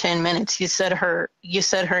 5 or 10 minutes, you said her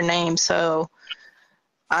name. So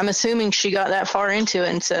I'm assuming she got that far into it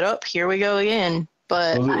and said, "Oh, here we go again."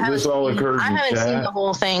 But I haven't seen the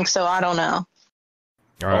whole thing, so I don't know.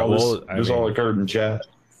 All right, this all occurred in chat.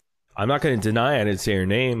 I'm not going to deny I didn't say her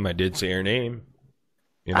name. I did say her name.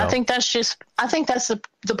 I think that's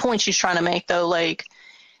the point she's trying to make, though.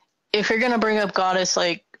 If you're going to bring up Goddess,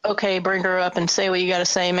 okay, bring her up and say what you got to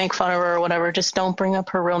say, make fun of her or whatever. Just don't bring up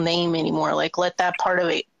her real name anymore. Let that part of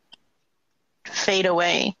it fade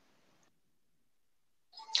away.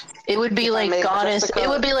 It would be Goddess. Jessica, it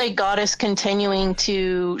would be like Goddess continuing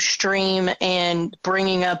to stream and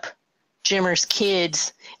bringing up Jimmer's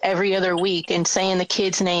kids every other week and saying the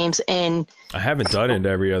kids' names. And I haven't done it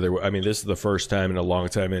every other. I mean, this is the first time in a long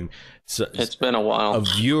time, and it's been a while. A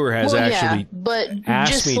viewer has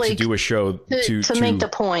asked me to do a show to make the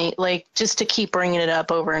point, just to keep bringing it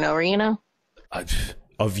up over and over.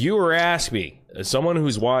 A viewer asked me. Someone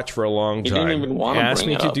who's watched for a long time asked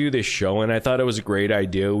me to do this show, and I thought it was a great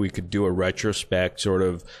idea. We could do a retrospect, sort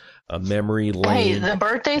of a memory lane. Hey, the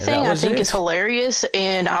birthday thing I think is hilarious,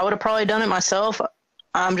 and I would have probably done it myself.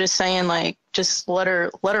 I'm just saying, just let her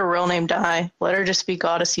real name die. Let her just be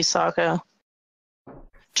Goddess Usako.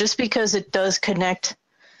 Just because it does connect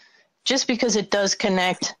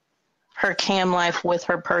her cam life with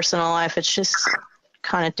her personal life, it's just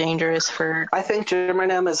kind of dangerous for. I think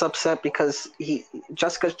Jimmernam is upset because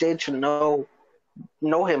Jessica Jade should know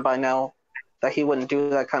him by now, that he wouldn't do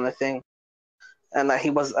that kind of thing, and that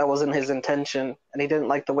wasn't his intention, and he didn't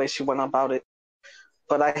like the way she went about it.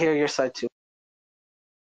 But I hear your side too.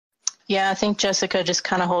 Yeah, I think Jessica just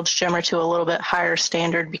kind of holds Jimmer to a little bit higher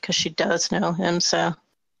standard because she does know him. So.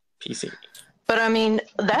 PC. But I mean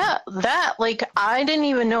that I didn't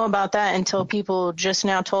even know about that until people just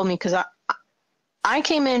now told me, because I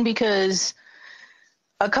came in because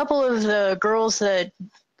a couple of the girls that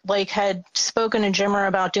had spoken to Jimmer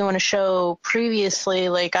about doing a show previously,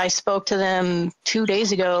 I spoke to them 2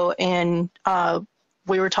 days ago, and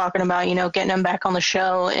we were talking about getting them back on the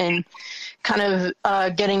show and kind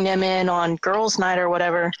of getting them in on girls' night or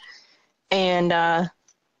whatever. And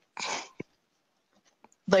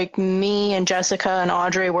me and Jessica and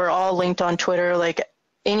Audrey were all linked on Twitter.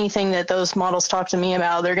 anything that those models talk to me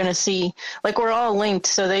about, they're going to see, like, we're all linked.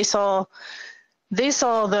 So they saw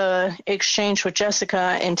the exchange with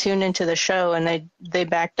Jessica and tuned into the show, and they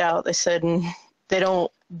backed out. They said they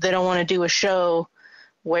don't want to do a show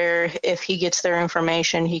where if he gets their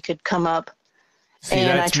information, he could come up. See,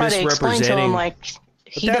 and I try to explain to him, like,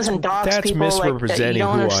 he doesn't dox people, like, that you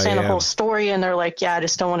don't understand the whole story, and they're like, yeah, I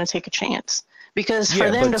just don't want to take a chance. Because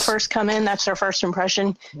for them to first come in, that's their first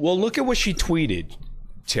impression. Well, look at what she tweeted,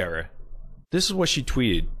 Tara. This is what she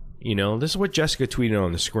tweeted. You know, this is what Jessica tweeted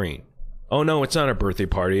on the screen. Oh, no, it's not a birthday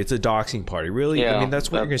party. It's a doxing party. Really? Yeah, I mean,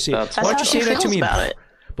 that's what you're going to say. That's why don't you say that to me?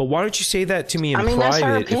 But why don't you say that to me in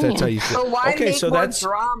private if that's how you feel? But why make more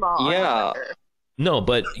drama? Yeah. No,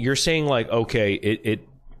 but you're saying, like, okay,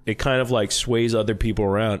 it kind of like sways other people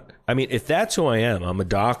around. I mean, if that's who I am, I'm a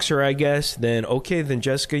doxer, I guess, then okay, then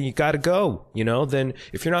Jessica, you got to go. You know, then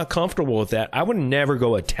if you're not comfortable with that, I would never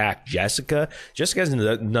go attack Jessica. Jessica's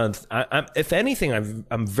none. If anything,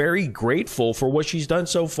 I'm very grateful for what she's done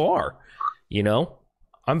so far. You know,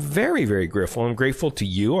 I'm very, very grateful. I'm grateful to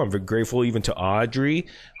you. I'm very grateful even to Audrey,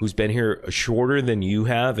 who's been here shorter than you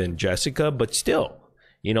have, and Jessica, but still.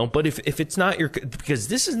 You know, but if it's not because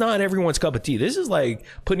this is not everyone's cup of tea. This is like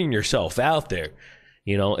putting yourself out there.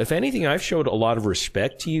 You know, if anything, I've showed a lot of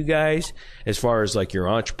respect to you guys as far as like your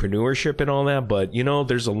entrepreneurship and all that. But, you know,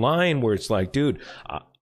 there's a line where it's like, dude,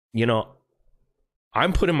 you know,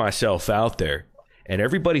 I'm putting myself out there, and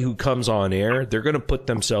everybody who comes on air, they're going to put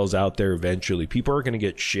themselves out there eventually. People are going to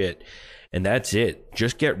get shit. And that's it.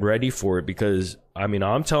 Just get ready for it, because, I mean,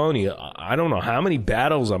 I'm telling you, I don't know how many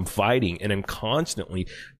battles I'm fighting, and I'm constantly,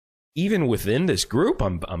 even within this group,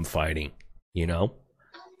 I'm fighting, you know,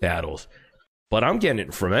 battles. But I'm getting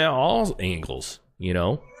it from all angles, you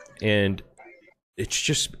know, and it's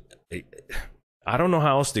just, I don't know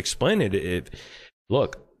how else to explain it.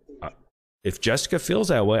 Look, if Jessica feels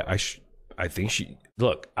that way, I think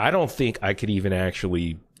I don't think I could even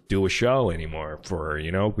actually do a show anymore for her,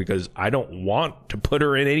 you know, because I don't want to put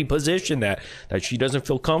her in any position that she doesn't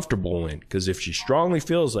feel comfortable in, because if she strongly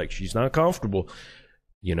feels like she's not comfortable,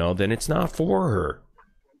 you know, then it's not for her,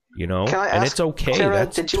 you know. And it's okay. Tara,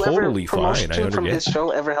 that's totally fine. I understand. From his show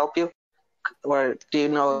ever help you, or do you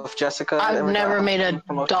know if Jessica? I've never made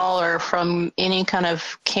 $1 from any kind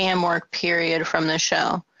of cam work period from the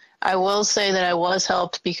show. I will say that I was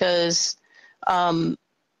helped because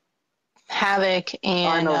Havoc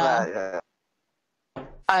and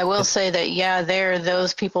I will say that, yeah,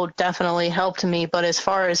 those people definitely helped me, but as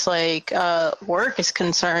far as like work is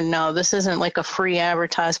concerned, no, this isn't like a free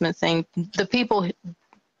advertisement thing.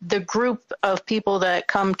 The group of people that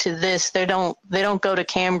come to this, they don't go to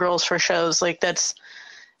cam girls for shows. Like it's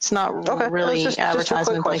not really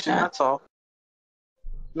advertisement like that. That's all.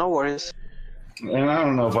 No worries. And I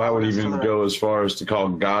don't know if I would even go as far as to call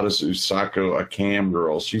Goddess Usako a cam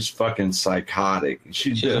girl. She's fucking psychotic.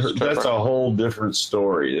 That's a whole different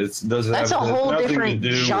story. That's a whole different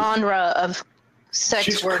genre of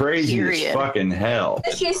sex work. She's crazy period. as fucking hell.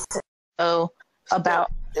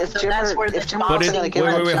 About. That's where the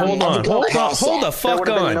wait, hold on. Hold the fuck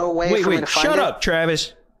on. Wait, shut up,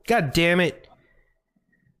 Travis. God damn it.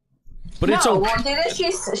 But it's okay. Well, didn't she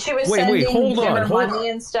was sending Jimmer money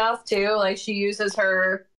and stuff too? Like she uses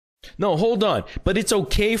her. No, hold on. But it's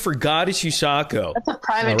okay for Goddess Usako. That's a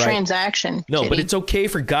private transaction. No, Kitty. but it's okay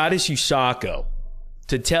for Goddess Usako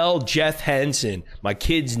to tell Jeff Henson my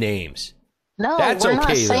kids' names. No, we're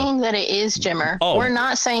not saying that it is, Jimmer. Oh. We're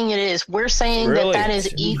not saying it is. We're saying that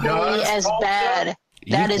is equally as bad.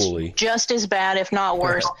 That is just as bad, if not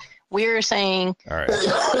worse. We're saying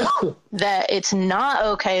that it's not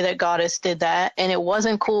okay that Goddess did that, and it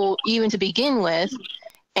wasn't cool even to begin with.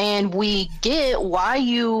 And we get why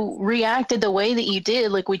you reacted the way that you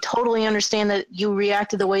did. Like, we totally understand that you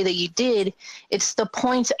reacted the way that you did. It's the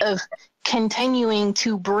point of continuing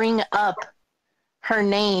to bring up her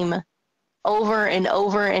name over and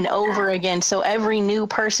over and over again. So every new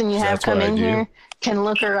person you have come in here can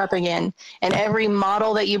look her up again. And every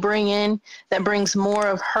model that you bring in that brings more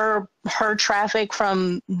of her traffic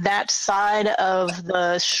from that side of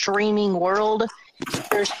the streaming world,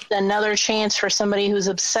 there's another chance for somebody who's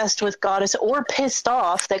obsessed with Goddess or pissed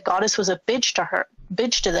off that Goddess was a bitch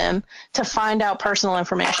to them to find out personal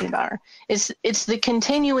information about her. It's the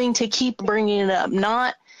continuing to keep bringing it up,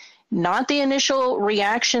 not the initial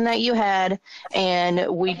reaction that you had. And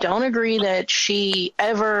we don't agree that she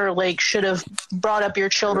ever should have brought up your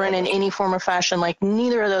children in any form or fashion. Like,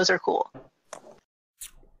 neither of those are cool.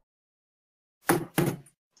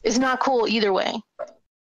 It's not cool either way.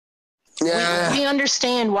 Yeah. We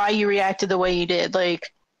understand why you reacted the way you did.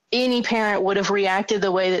 Like, any parent would have reacted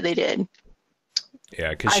the way that they did.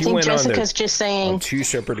 Yeah, because I she think went Jessica's just saying on 2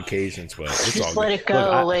 separate occasions, but it's all just good. let it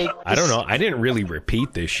go. Look, I don't know. I didn't really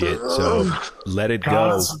repeat this shit, so let it go.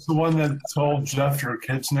 Goddess is the one that told Jeff your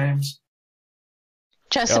kids' names.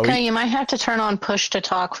 Jessica, you might have to turn on push to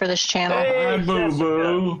talk for this channel. Hey, boo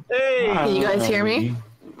boo. Hey, can you guys hear me?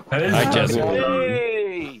 Hey, Hi, Jessica.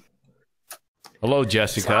 Hey. Hello,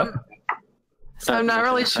 Jessica. So I'm not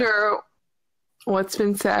really sure what's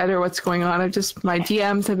been said or what's going on. My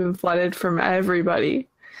DMs have been flooded from everybody.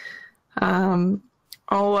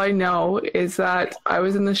 All I know is that I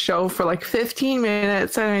was in the show for like 15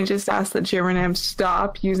 minutes and I just asked that Jimmernam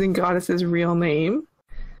stop using Goddess's real name.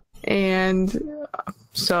 And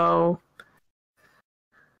so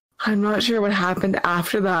I'm not sure what happened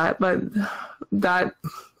after that, but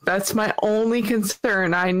that's my only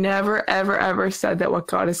concern. I never, ever, ever said that what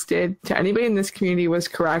Goddess did to anybody in this community was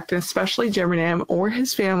correct, and especially Jimmernam or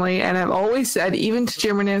his family. And I've always said, even to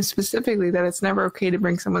Jimmernam specifically, that it's never okay to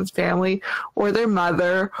bring someone's family or their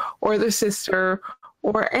mother or their sister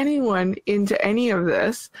or anyone into any of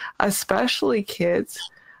this, especially kids,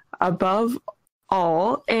 above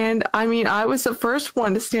all. And I mean, I was the first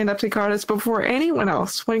one to stand up to Goddess before anyone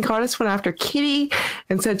else. When Goddess went after Kitty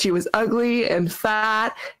and said she was ugly and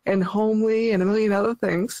fat and homely and a million other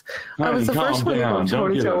things, I was the first one to go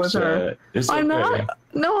toe-to-toe with her. I'm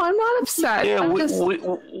not upset. Yeah,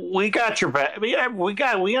 we got your back.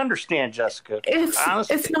 We understand, Jessica.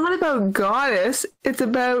 It's not about Goddess. It's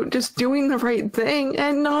about just doing the right thing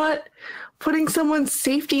and not putting someone's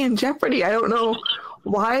safety in jeopardy. I don't know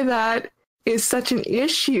why that is such an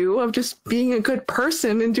issue of just being a good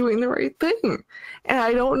person and doing the right thing. And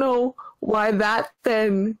I don't know why that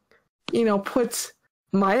then, puts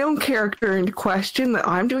my own character into question, that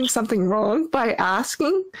I'm doing something wrong by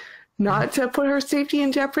asking not to put her safety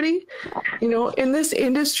in jeopardy. In this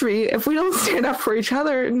industry, if we don't stand up for each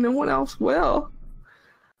other, no one else will.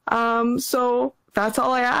 So that's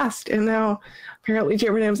all I asked. And now apparently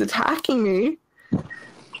Jimmernam's attacking me.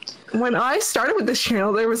 When I started with this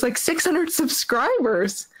channel, there was like 600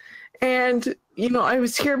 subscribers. And, I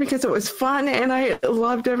was here because it was fun and I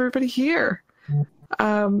loved everybody here.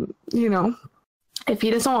 If he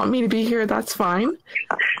doesn't want me to be here, that's fine.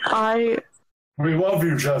 We love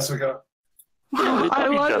you, Jessica. I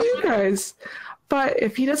love you guys. But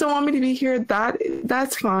if he doesn't want me to be here,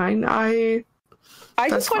 that's fine. I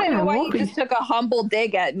just want to know why you just took a humble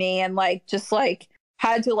dig at me and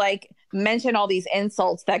had to mention all these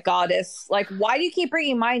insults that Goddess, why do you keep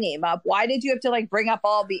bringing my name up? Why did you have to bring up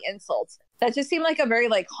all the insults? That just seemed like a very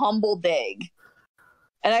humble dig.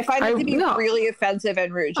 And I find it to be really offensive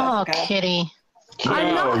and rude, Jessica. Oh, Kitty.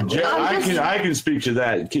 I can speak to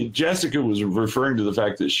that. Jessica was referring to the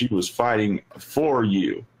fact that she was fighting for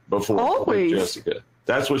you before Jessica.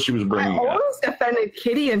 That's what she was bringing up. I always defended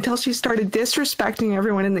Kitty until she started disrespecting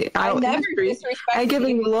everyone in the industry and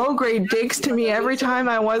giving low-grade digs to me every time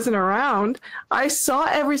I wasn't around. I saw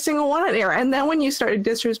every single one on air. And then when you started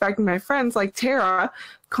disrespecting my friends like Tara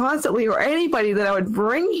constantly, or anybody that I would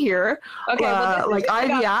bring here, like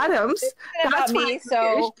Ivy Adams, that's me.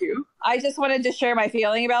 So I just wanted to share my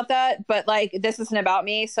feeling about that. But this isn't about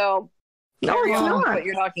me. So no, it's not what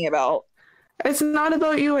you're talking about. It's not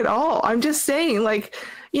about you at all. I'm just saying,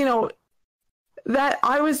 that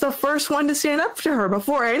I was the first one to stand up to her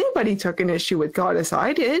before anybody took an issue with Goddess.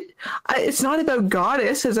 I did. It's not about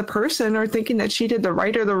Goddess as a person or thinking that she did the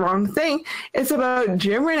right or the wrong thing. It's about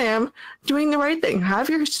Jimmernam doing the right thing. Have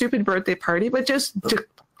your stupid birthday party, but just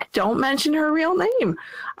don't mention her real name.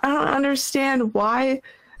 I don't understand why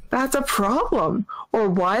that's a problem or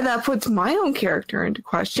why that puts my own character into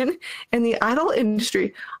question. In the adult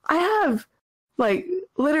industry, I have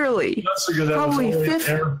literally probably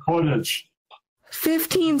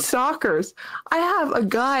 15 stalkers. I have a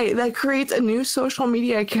guy that creates a new social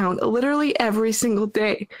media account literally every single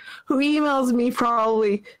day, who emails me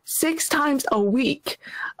probably 6 times a week.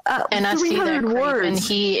 And I see that words. And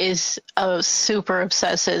he is super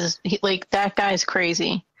obsessive. That guy's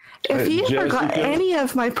crazy. If he ever got any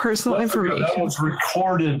of my personal information, that was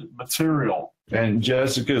recorded material. And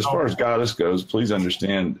Jessica, as far as Goddess goes, please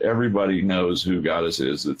understand, everybody knows who Goddess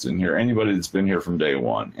is that's in here. Anybody that's been here from day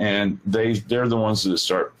one. And they're the ones that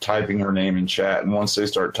start typing her name in chat. And once they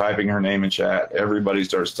start typing her name in chat, everybody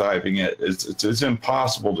starts typing it. It's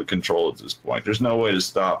impossible to control at this point. There's no way to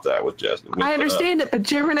stop that with Jessica. I understand it, but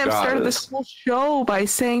Jimmernam started this whole show by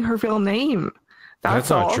saying her real name. That's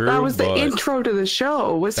all. Not true. That was the intro to the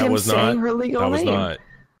show. Was him saying her legal name. That was not.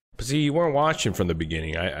 But see, you weren't watching from the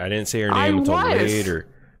beginning. I didn't say her name until later.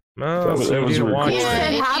 No, you do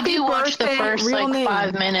watch the first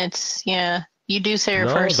 5 minutes. Yeah, You do say her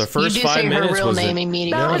No, first. the first you do 5 say her minutes real was name it.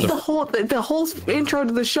 immediately. That was the whole intro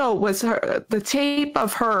to the show was the tape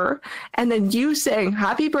of her, and then you saying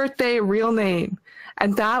 "Happy Birthday," real name,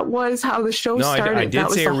 and that was how the show started. I did that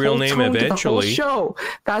was say the a real whole name tone to eventually. The whole show.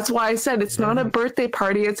 That's why I said it's not a birthday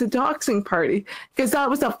party; it's a doxing party, because that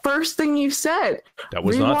was the first thing you said. That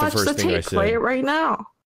was not the Rewatch first thing tape, I said. Play it right now.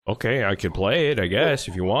 Okay, I could play it, I guess,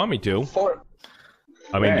 if you want me to.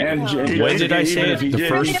 I mean, And when did I say it? The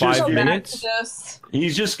first 5 minutes?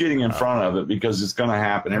 He's just getting in front of it because it's going to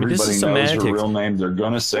happen. I mean, this Everybody is knows semantics. her real name. They're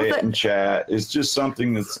going to say it in chat. It's just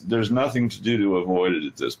something there's nothing to do to avoid it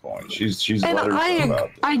at this point. She's And let her know about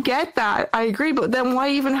it. I get that. I agree, but then why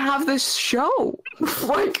even have this show?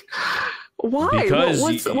 Like, why? Because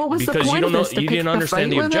what was the because point you don't of know, this? To you pick didn't a understand fight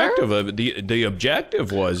the with her? objective of it. The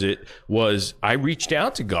objective was I reached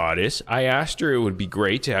out to Goddess. I asked her it would be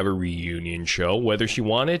great to have a reunion show. Whether she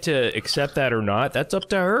wanted to accept that or not, that's up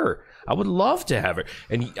to her. I would love to have her.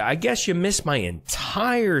 And I guess you missed my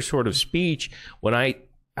entire sort of speech when I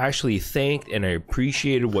actually thanked and I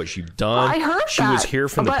appreciated what she's done. I heard she that. was here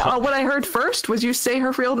from but, the what I heard first was you say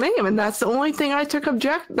her real name, and that's the only thing I took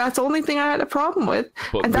That's the only thing I had a problem with,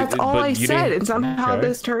 and that's all I said. And somehow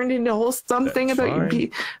this turned into a whole something about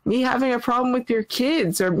me having a problem with your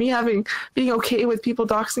kids, or me being okay with people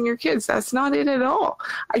doxing your kids. That's not it at all.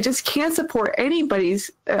 I just can't support anybody's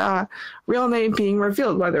real name being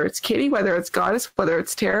revealed, whether it's Kitty, whether it's Goddess, whether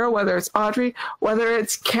it's Tara, whether it's Audrey, whether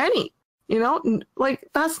it's Kenny. You know, like,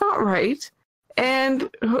 that's not right. And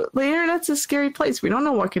the internet's a scary place. We don't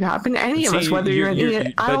know what could happen to any of us, whether you're in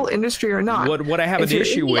the adult industry or not. What I have if an you're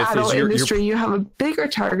issue in the with adult is industry, you have a bigger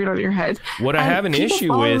target on your head. What I have an people issue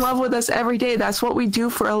fall in with- love with us every day. That's what we do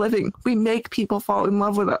for a living. We make people fall in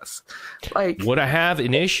love with us. Like, what I have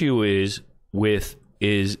an issue is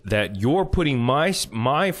that you're putting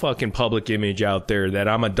my fucking public image out there, that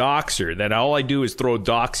I'm a doxer, that all I do is throw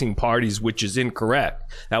doxing parties, which is incorrect.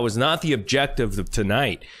 That was not the objective of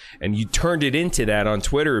tonight. And you turned it into that on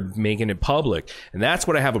Twitter, making it public. And that's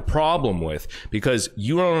what I have a problem with, because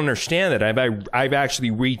you don't understand that I've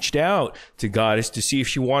actually reached out to Goddess to see if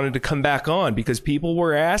she wanted to come back on, because people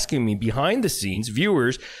were asking me behind the scenes,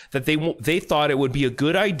 viewers, that they thought it would be a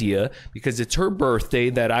good idea, because it's her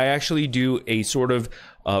birthday, that I actually do a sort of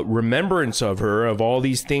remembrance of her, of all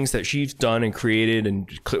these things that she's done and created, and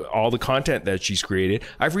all the content that she's created.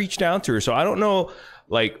 I've reached out to her. So I don't know,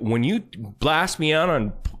 like, when you blast me out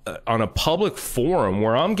on a public forum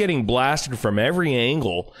where I'm getting blasted from every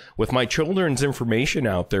angle with my children's information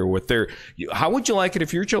out there, how would you like it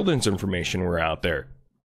if your children's information were out there?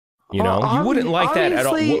 You know, you wouldn't like that at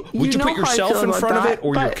all. Would you put yourself in front of it,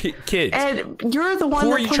 or your kids? And you're the one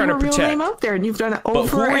that put your real name out there, and you've done it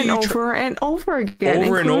over and over and over again.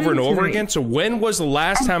 Over and over and over again. So when was the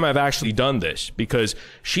last time I've actually done this? Because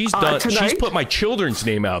she's put my children's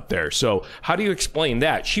name out there. So how do you explain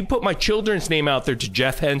that? She put my children's name out there to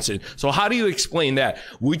Jeff Henson. So how do you explain that?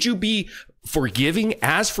 Would you be forgiving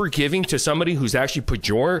to somebody who's actually put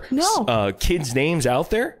your kids' names out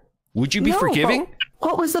there? Would you be forgiving?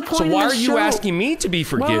 What was the point? So why of the are you show? asking me to be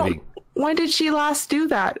forgiving? Well, when did she last do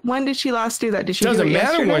that? Did she Doesn't do it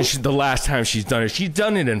matter yesterday? when the last time she's done it. She's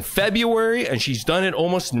done it in February, and she's done it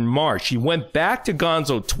almost in March. She went back to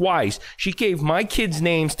Gonzo twice. She gave my kids'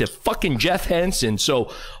 names to fucking Jeff Henson.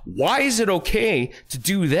 So why is it okay to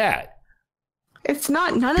do that? It's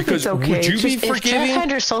not. None of it's okay. Would you be If forgiving? Jeff had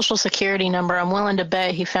your social security number, I'm willing to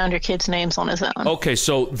bet he found your kids' names on his own. Okay,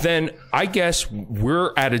 so then I guess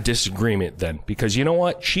we're at a disagreement then, because you know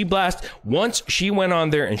what? Once she went on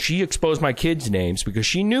there and she exposed my kids' names because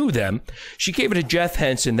she knew them. She gave it to Jeff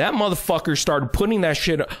Henson. That motherfucker started putting that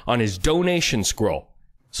shit on his donation scroll.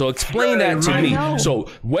 So explain that to me. So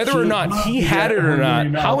whether or not he had it or not,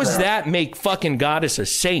 how does that make fucking Goddess a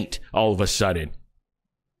saint all of a sudden?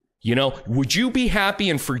 You know, would you be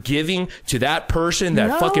happy and forgiving to that person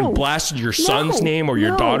that fucking blasted your son's name or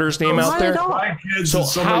your daughter's name out there? So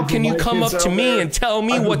how can you come up to me and tell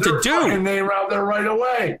me what to do? Name out there right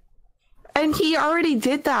away. And he already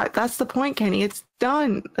did that. That's the point, Kenny. It's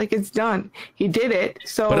done. Like, it's done. He did it.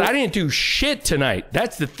 So, but I didn't do shit tonight.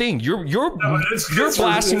 That's the thing. You're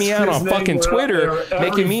blasting me out on fucking Twitter,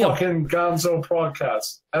 making me fucking Gonzo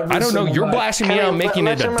podcast. I don't know. You're blasting me out, making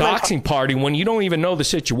it a doxing party when you don't even know the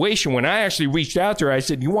situation. When I actually reached out to her, I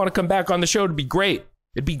said, "You want to come back on the show? It'd be great.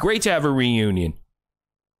 It'd be great to have a reunion."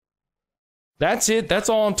 That's it. That's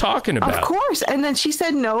all I'm talking about. Of course. And then she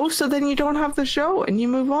said no. So then you don't have the show and you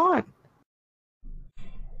move on.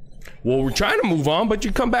 Well, we're trying to move on, but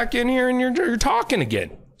you come back in here and you're talking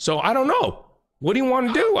again. So I don't know. What do you want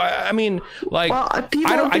to do? I mean, like, Well,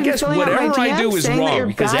 I guess whatever I do is wrong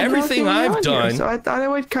because everything I've done. Here, so I thought I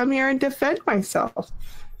would come here and defend myself.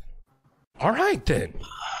 All right, then.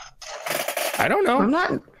 I don't know. I'm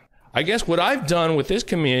not. I guess what I've done with this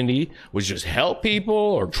community was just help people,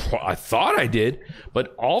 or I thought I did,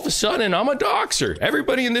 but all of a sudden I'm a doxer.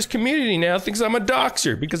 Everybody in this community now thinks I'm a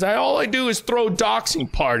doxer because all I do is throw doxing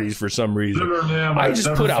parties for some reason. I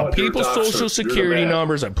just put out people's social security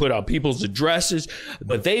numbers. I put out people's addresses,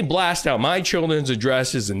 but they blast out my children's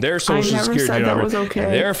addresses and their social security numbers and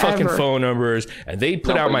their fucking phone numbers, and they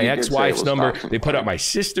put out my ex-wife's number. They put out my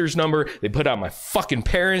sister's number. They put out my fucking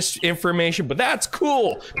parents' information, but that's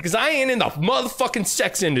cool because I ain't in the motherfucking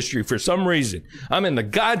sex industry for some reason. I'm in the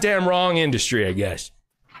goddamn wrong industry, I guess.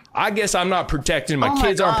 I guess I'm not protected. My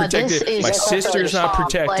kids aren't protected. My sister's not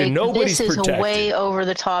protected. Like, Nobody's protected. This is way over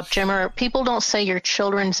the top, Jimmer. People don't say your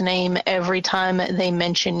children's name every time they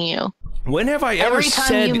mention you. When have I ever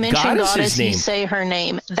said every time you mention Goddess's name? You say her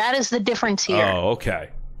name. That is the difference here. Oh, okay.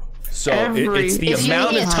 So it's the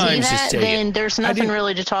amount of times you say it. Then there's nothing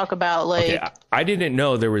really to talk about. Like, okay, I didn't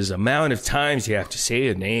know there was amount of times you have to say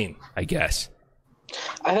a name, I guess.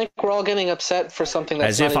 I think we're all getting upset for something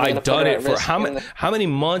that's as if I've done it for how many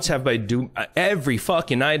months have I do every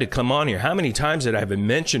fucking night to come on here? How many times did I have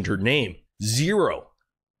mentioned her name? 0.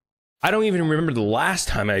 I don't even remember the last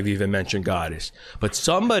time I've even mentioned Goddess. But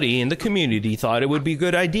somebody in the community thought it would be a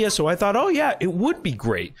good idea, so I thought, oh yeah, it would be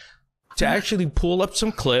great to actually pull up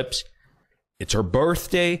some clips. It's her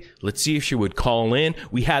birthday. Let's see if she would call in.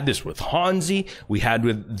 We had this with Hansi. We had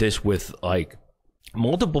this with like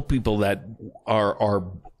multiple people that are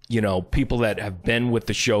people that have been with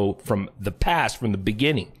the show from the past, from the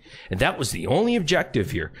beginning. And that was the only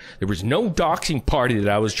objective here. There was no doxing party that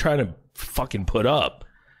I was trying to fucking put up.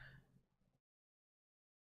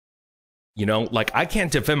 Like I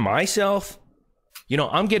can't defend myself.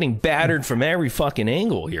 I'm getting battered from every fucking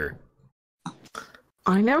angle here.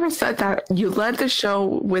 I never said that. You led the show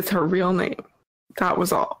with her real name. That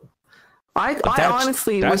was all. I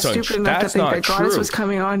honestly was stupid enough to think that Goddess was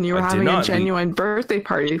coming on and you were having a genuine birthday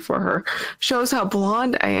party for her. Shows how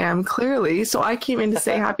blonde I am, clearly. So I came in to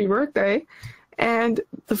say happy birthday, and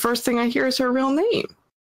the first thing I hear is her real name.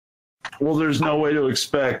 Well, there's no way to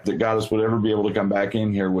expect that Goddess would ever be able to come back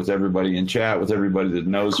in here with everybody in chat, with everybody that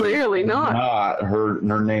knows clearly her.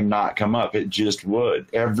 Her name not come up. It just would.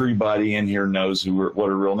 Everybody in here knows what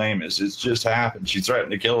her real name is. It's just happened. She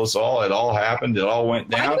threatened to kill us all. It all happened. It all went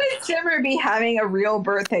down. Why would Jimmer be having a real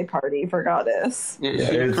birthday party for Goddess? Yeah,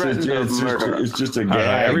 it's just a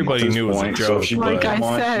gag. Everybody knew it was a joke. So if she like I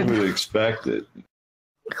said, she would expect it.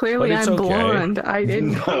 Clearly, I'm blonde. I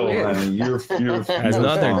didn't know it. I mean, you're has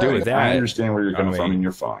nothing to do with that. I understand where you're coming from, and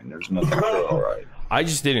you're fine. There's nothing. All right. I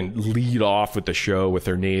just didn't lead off with the show with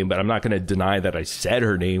her name, but I'm not going to deny that I said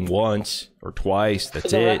her name once or twice. That's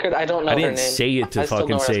For the it. record, I don't know I didn't her name. say it to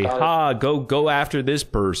fucking say, go after this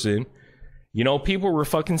person. People were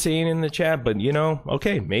fucking saying in the chat, but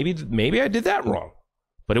okay, maybe I did that wrong.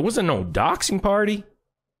 But it wasn't no doxing party.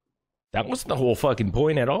 That wasn't the whole fucking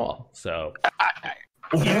point at all. So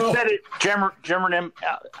you said it, Jimmernam.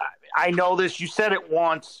 I know this. You said it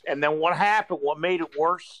once, and then what happened? What made it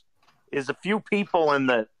worse is a few people in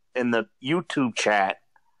the YouTube chat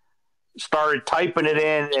started typing it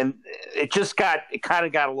in, and it kind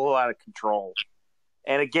of got a little out of control.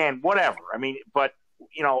 And again, whatever. I mean, but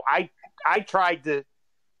I tried to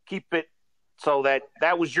keep it so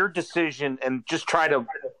that was your decision, and just try to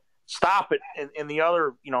stop it in the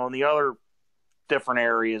other different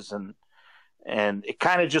areas, and it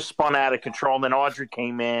kind of just spun out of control. And then Audrey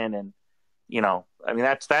came in, and I mean,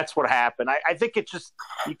 that's what happened. I think it's just,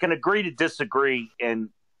 you can agree to disagree and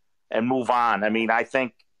move on. I mean, I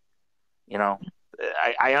think,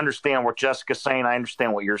 I understand what Jessica's saying. I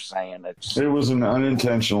understand what you're saying. It was an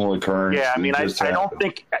unintentional occurrence. Yeah, I mean, I don't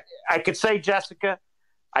think I could say, Jessica.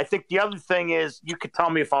 I think the other thing is, you could tell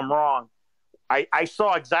me if I'm wrong. I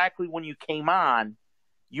saw exactly when you came on.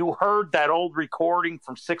 You heard that old recording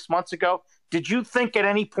from 6 months ago. Did you think at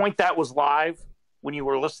any point that was live when you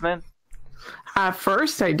were listening? At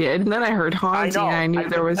first I did, and then I heard Hansi, and I knew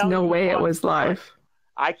there was no way it was live.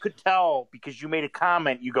 I could tell because you made a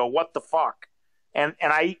comment. You go, "What the fuck?" And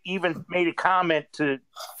I even made a comment to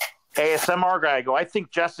ASMR guy. I go, "I think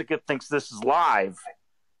Jessica thinks this is live,"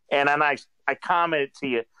 and then I commented to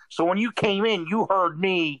you. So when you came in, you heard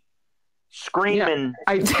me screaming. Yeah,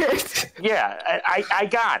 I did. Yeah, I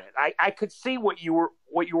got it. I could see what you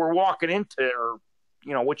were walking into, or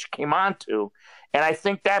what you came on to. And I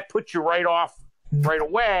think that put you right off right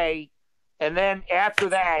away. And then after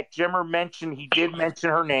that, Jimmer he did mention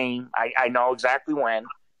her name. I know exactly when.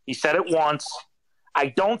 He said it once. I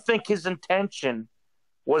don't think his intention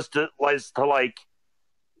was to like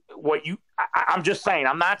what you. I'm just saying.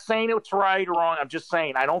 I'm not saying it's right or wrong. I'm just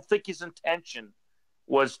saying I don't think his intention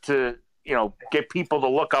was to, you know, get people to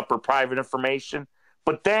look up her private information.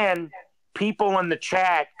 But then people in the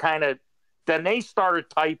chat then they started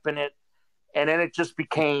typing it, and then it just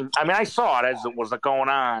became. I mean, I saw it as it was going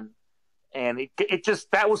on, and it just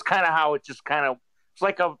that was kind of how it just kind of. It's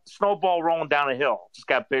like a snowball rolling down a hill. It just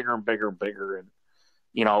got bigger and bigger and bigger, and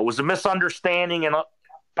you know, it was a misunderstanding and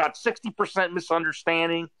about 60%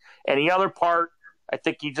 misunderstanding. And the other part, I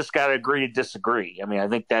think you just got to agree to disagree. I mean, I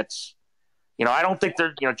think that's, you know, I don't think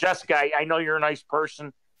they're, you know, Jessica, I know you're a nice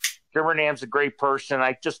person. Jimmernam's a great person.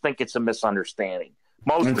 I just think it's a misunderstanding.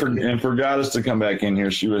 And for Goddess to come back in here,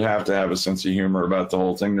 she would have to have a sense of humor about the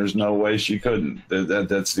whole thing. There's no way she couldn't.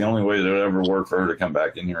 That's the only way that would ever work for her to come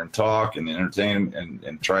back in here and talk and entertain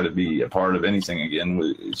and try to be a part of anything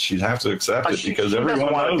again. She'd have to accept it because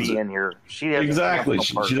everyone knows it. In here. Exactly.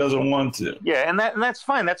 She doesn't want to. Yeah, and that's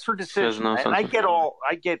fine. That's her decision. And I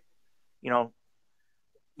get, you know,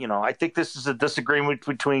 I think this is a disagreement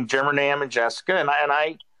between Jimmernam and Jessica, and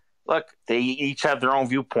I look, they each have their own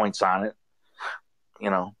viewpoints on it. You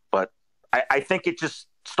know, but I think it just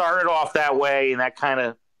started off that way, and that kind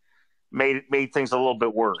of made things a little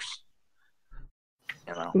bit worse.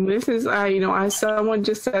 You know, this is as someone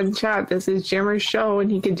just said in chat, this is Jimmer's show, and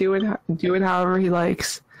he can do it however he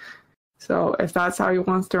likes. So if that's how he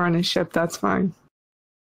wants to run his ship, that's fine.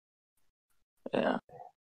 Yeah.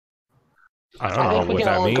 I don't know what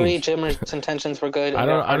that means. Agree Jimmer's intentions were good. I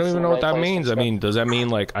don't even know what that means. I mean, does that mean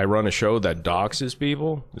like I run a show that doxes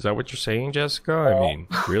people? Is that what you're saying, Jessica? I mean,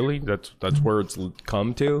 really? That's where it's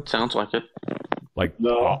come to? Sounds like it. Like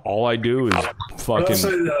all I do is fucking Don't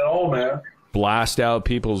say that at all, man. blast out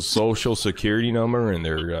people's social security number and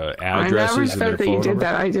their addresses. I never and said their that phone you did numbers.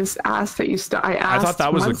 that. I just asked that you stop. I asked thought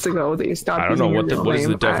that was months ago that you stopped. I don't know what is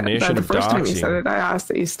the definition the of first time you doxing. said it, I asked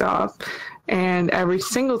that you stop. And every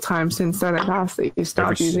single time since then, I've asked that you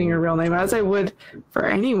stop using your real name, as I would for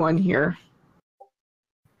anyone here.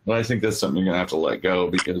 Well, I think that's something you're going to have to let go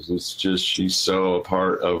because it's just she's so a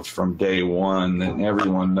part of from day one and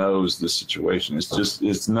everyone knows the situation.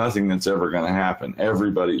 It's nothing that's ever going to happen.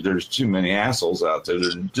 Everybody, there's too many assholes out there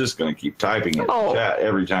that are just going to keep typing it in the chat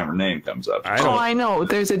every time her name comes up. I know.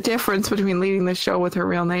 There's a difference between leading the show with her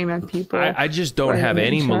real name and people. I just don't have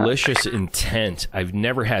any malicious intent. I've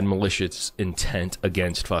never had malicious intent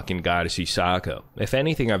against fucking Goddess Usako. If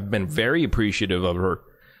anything, I've been very appreciative of her.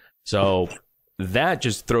 So that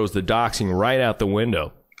just throws the doxing right out the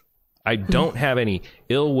window. I don't have any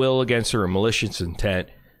ill will against her or malicious intent.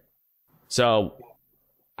 So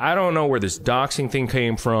I don't know where this doxing thing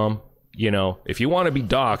came from. You know, if you want to be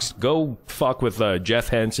doxed, go fuck with Jeff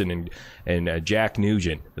Henson and Jack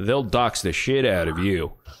Nugent. They'll dox the shit out of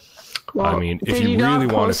you. Well, I mean, if you really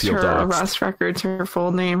want to feel her doxed. arrest records, her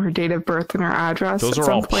full name, her date of birth, and her address. Those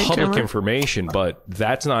are all public information, but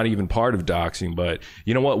that's not even part of doxing. But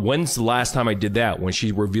you know what? When's the last time I did that? When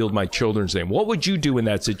she revealed my children's name. What would you do in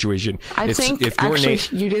that situation? I think if your name,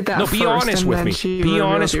 you did that. No, be honest with me. Be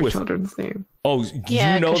honest with me. Oh,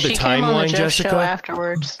 yeah, you know the timeline, Jessica?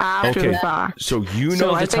 Afterwards. After the fact. So you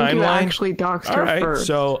know the timeline. I think you actually doxed her first.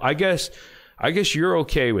 So I guess you're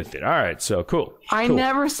okay with it. All right, so cool. I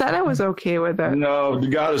never said I was okay with it. No, the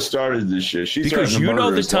Goddess started this shit. Because you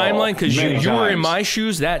know the timeline, because you were in my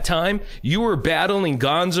shoes that time. You were battling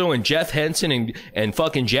Gonzo and Jeff Henson and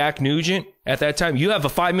fucking Jack Nugent at that time. You have a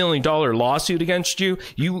 $5 million lawsuit against you.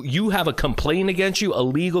 You have a complaint against you, a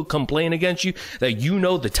legal complaint against you, that you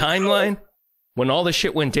know the timeline when all this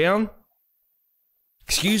shit went down?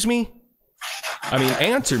 Excuse me? I mean,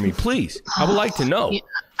 answer me, please. I would like to know.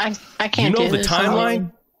 I can't do this. You know the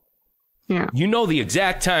timeline? Yeah. You know the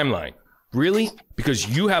exact timeline. Really? Because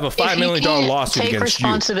you have a $5 million lawsuit against you. Take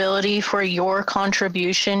responsibility for your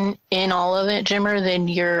contribution in all of it, Jimmer, then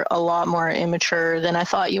you're a lot more immature than I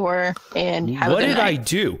thought you were. And what did I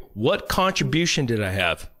do? What contribution did I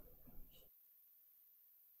have?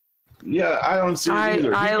 Yeah, I don't see it either. He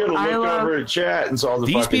could have looked over at chat and saw the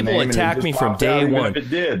these fucking people name attacked me from day one. It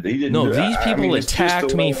did. He didn't no, do these that. people it's just attacked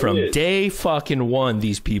the me way from it is. day fucking one.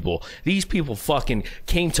 These people fucking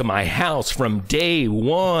came to my house from day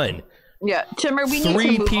one. Yeah, Jimmer, we need to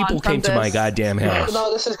Three move people on from came to my this. goddamn house.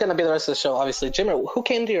 No, this is going to be the rest of the show, obviously. Jimmer, who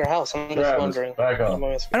came to your house? I'm just wondering. Back up.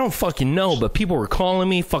 I don't fucking know, but people were calling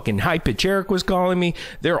me. Fucking High Pitch Eric was calling me.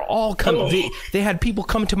 They're all coming. They had people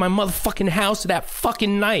come to my motherfucking house that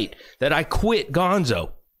fucking night that I quit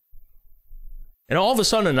Gonzo. And all of a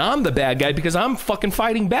sudden, I'm the bad guy because I'm fucking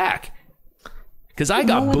fighting back. Because I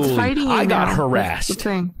got bullied. I got harassed. That's the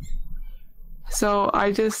thing. So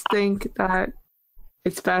I just think that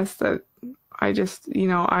it's best that I just,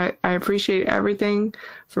 I appreciate everything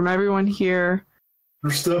from everyone here.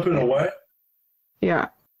 You're stepping away? Yeah,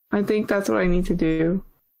 I think that's what I need to do.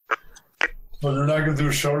 But you're not going to do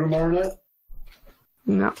a show tomorrow night?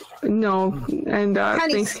 No. And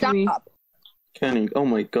Kenny, thanks, stop. Kenny. Kenny, oh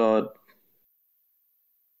my God.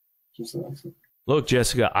 Look,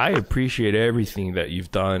 Jessica, I appreciate everything that you've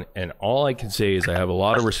done, and all I can say is I have a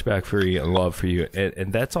lot of respect for you and love for you,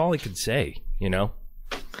 and that's all I can say, Well,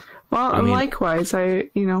 I mean, likewise,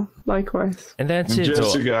 likewise. And that's and it.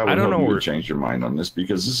 Jessica, So, I don't know where to change your mind on this,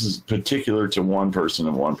 because this is particular to one person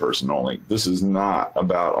and one person only. This is not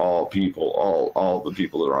about all people, all the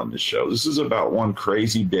people that are on this show. This is about one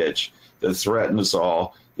crazy bitch that threatened us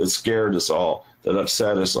all, that scared us all, that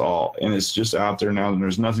upset us all, and it's just out there now, and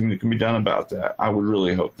there's nothing that can be done about that. I would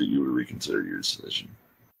really hope that you would reconsider your decision.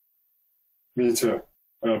 Me too.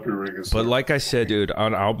 I hope you reconsider. But like I said, dude,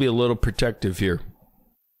 I'll be a little protective here.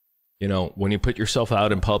 When you put yourself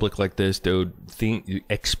out in public like this, dude,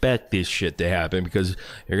 expect this shit to happen, because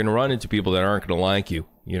you're going to run into people that aren't going to like you,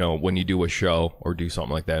 when you do a show or do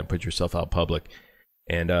something like that and put yourself out public.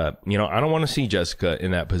 And, I don't want to see Jessica in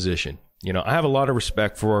that position. I have a lot of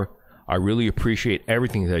respect for her. I really appreciate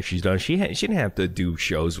everything that she's done. She didn't have to do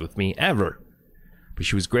shows with me ever, but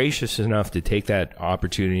she was gracious enough to take that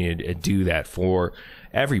opportunity and do that for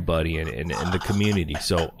everybody in the community.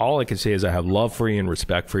 So all I can say is I have love for you and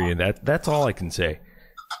respect for you, and that's all I can say.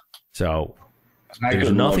 So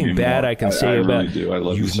there's nothing bad I can say about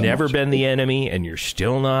you. You've never been the enemy, and you're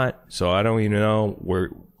still not. So I don't even know where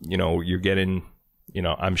you're getting.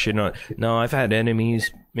 I'm shitting on. No, I've had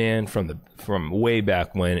enemies, man, from way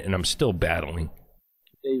back when, and I'm still battling.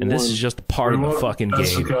 And this is just a part of the fucking game.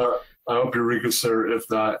 Jessica, I hope you reconsider. If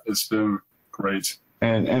not, it's been great.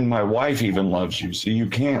 And my wife even loves you, so you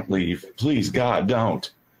can't leave. Please, God, don't.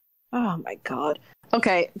 Oh my God.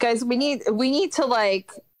 Okay, guys, we need to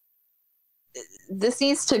this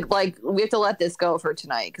needs to we have to let this go for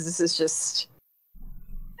tonight, because this is just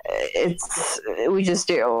we just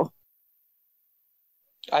do.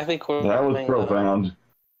 I think we're that was having profound.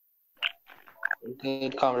 a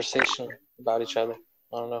good conversation about each other.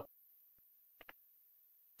 I don't know.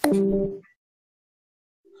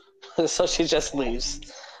 So she just leaves.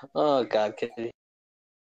 Oh God, Kitty.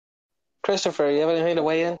 Christopher, you have anything to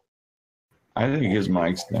weigh in? I think his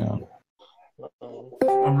mic's down.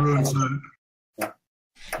 I'm really excited.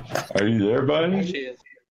 Are you there, buddy? There she is.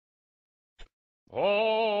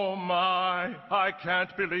 Oh my, I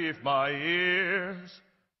can't believe my ears.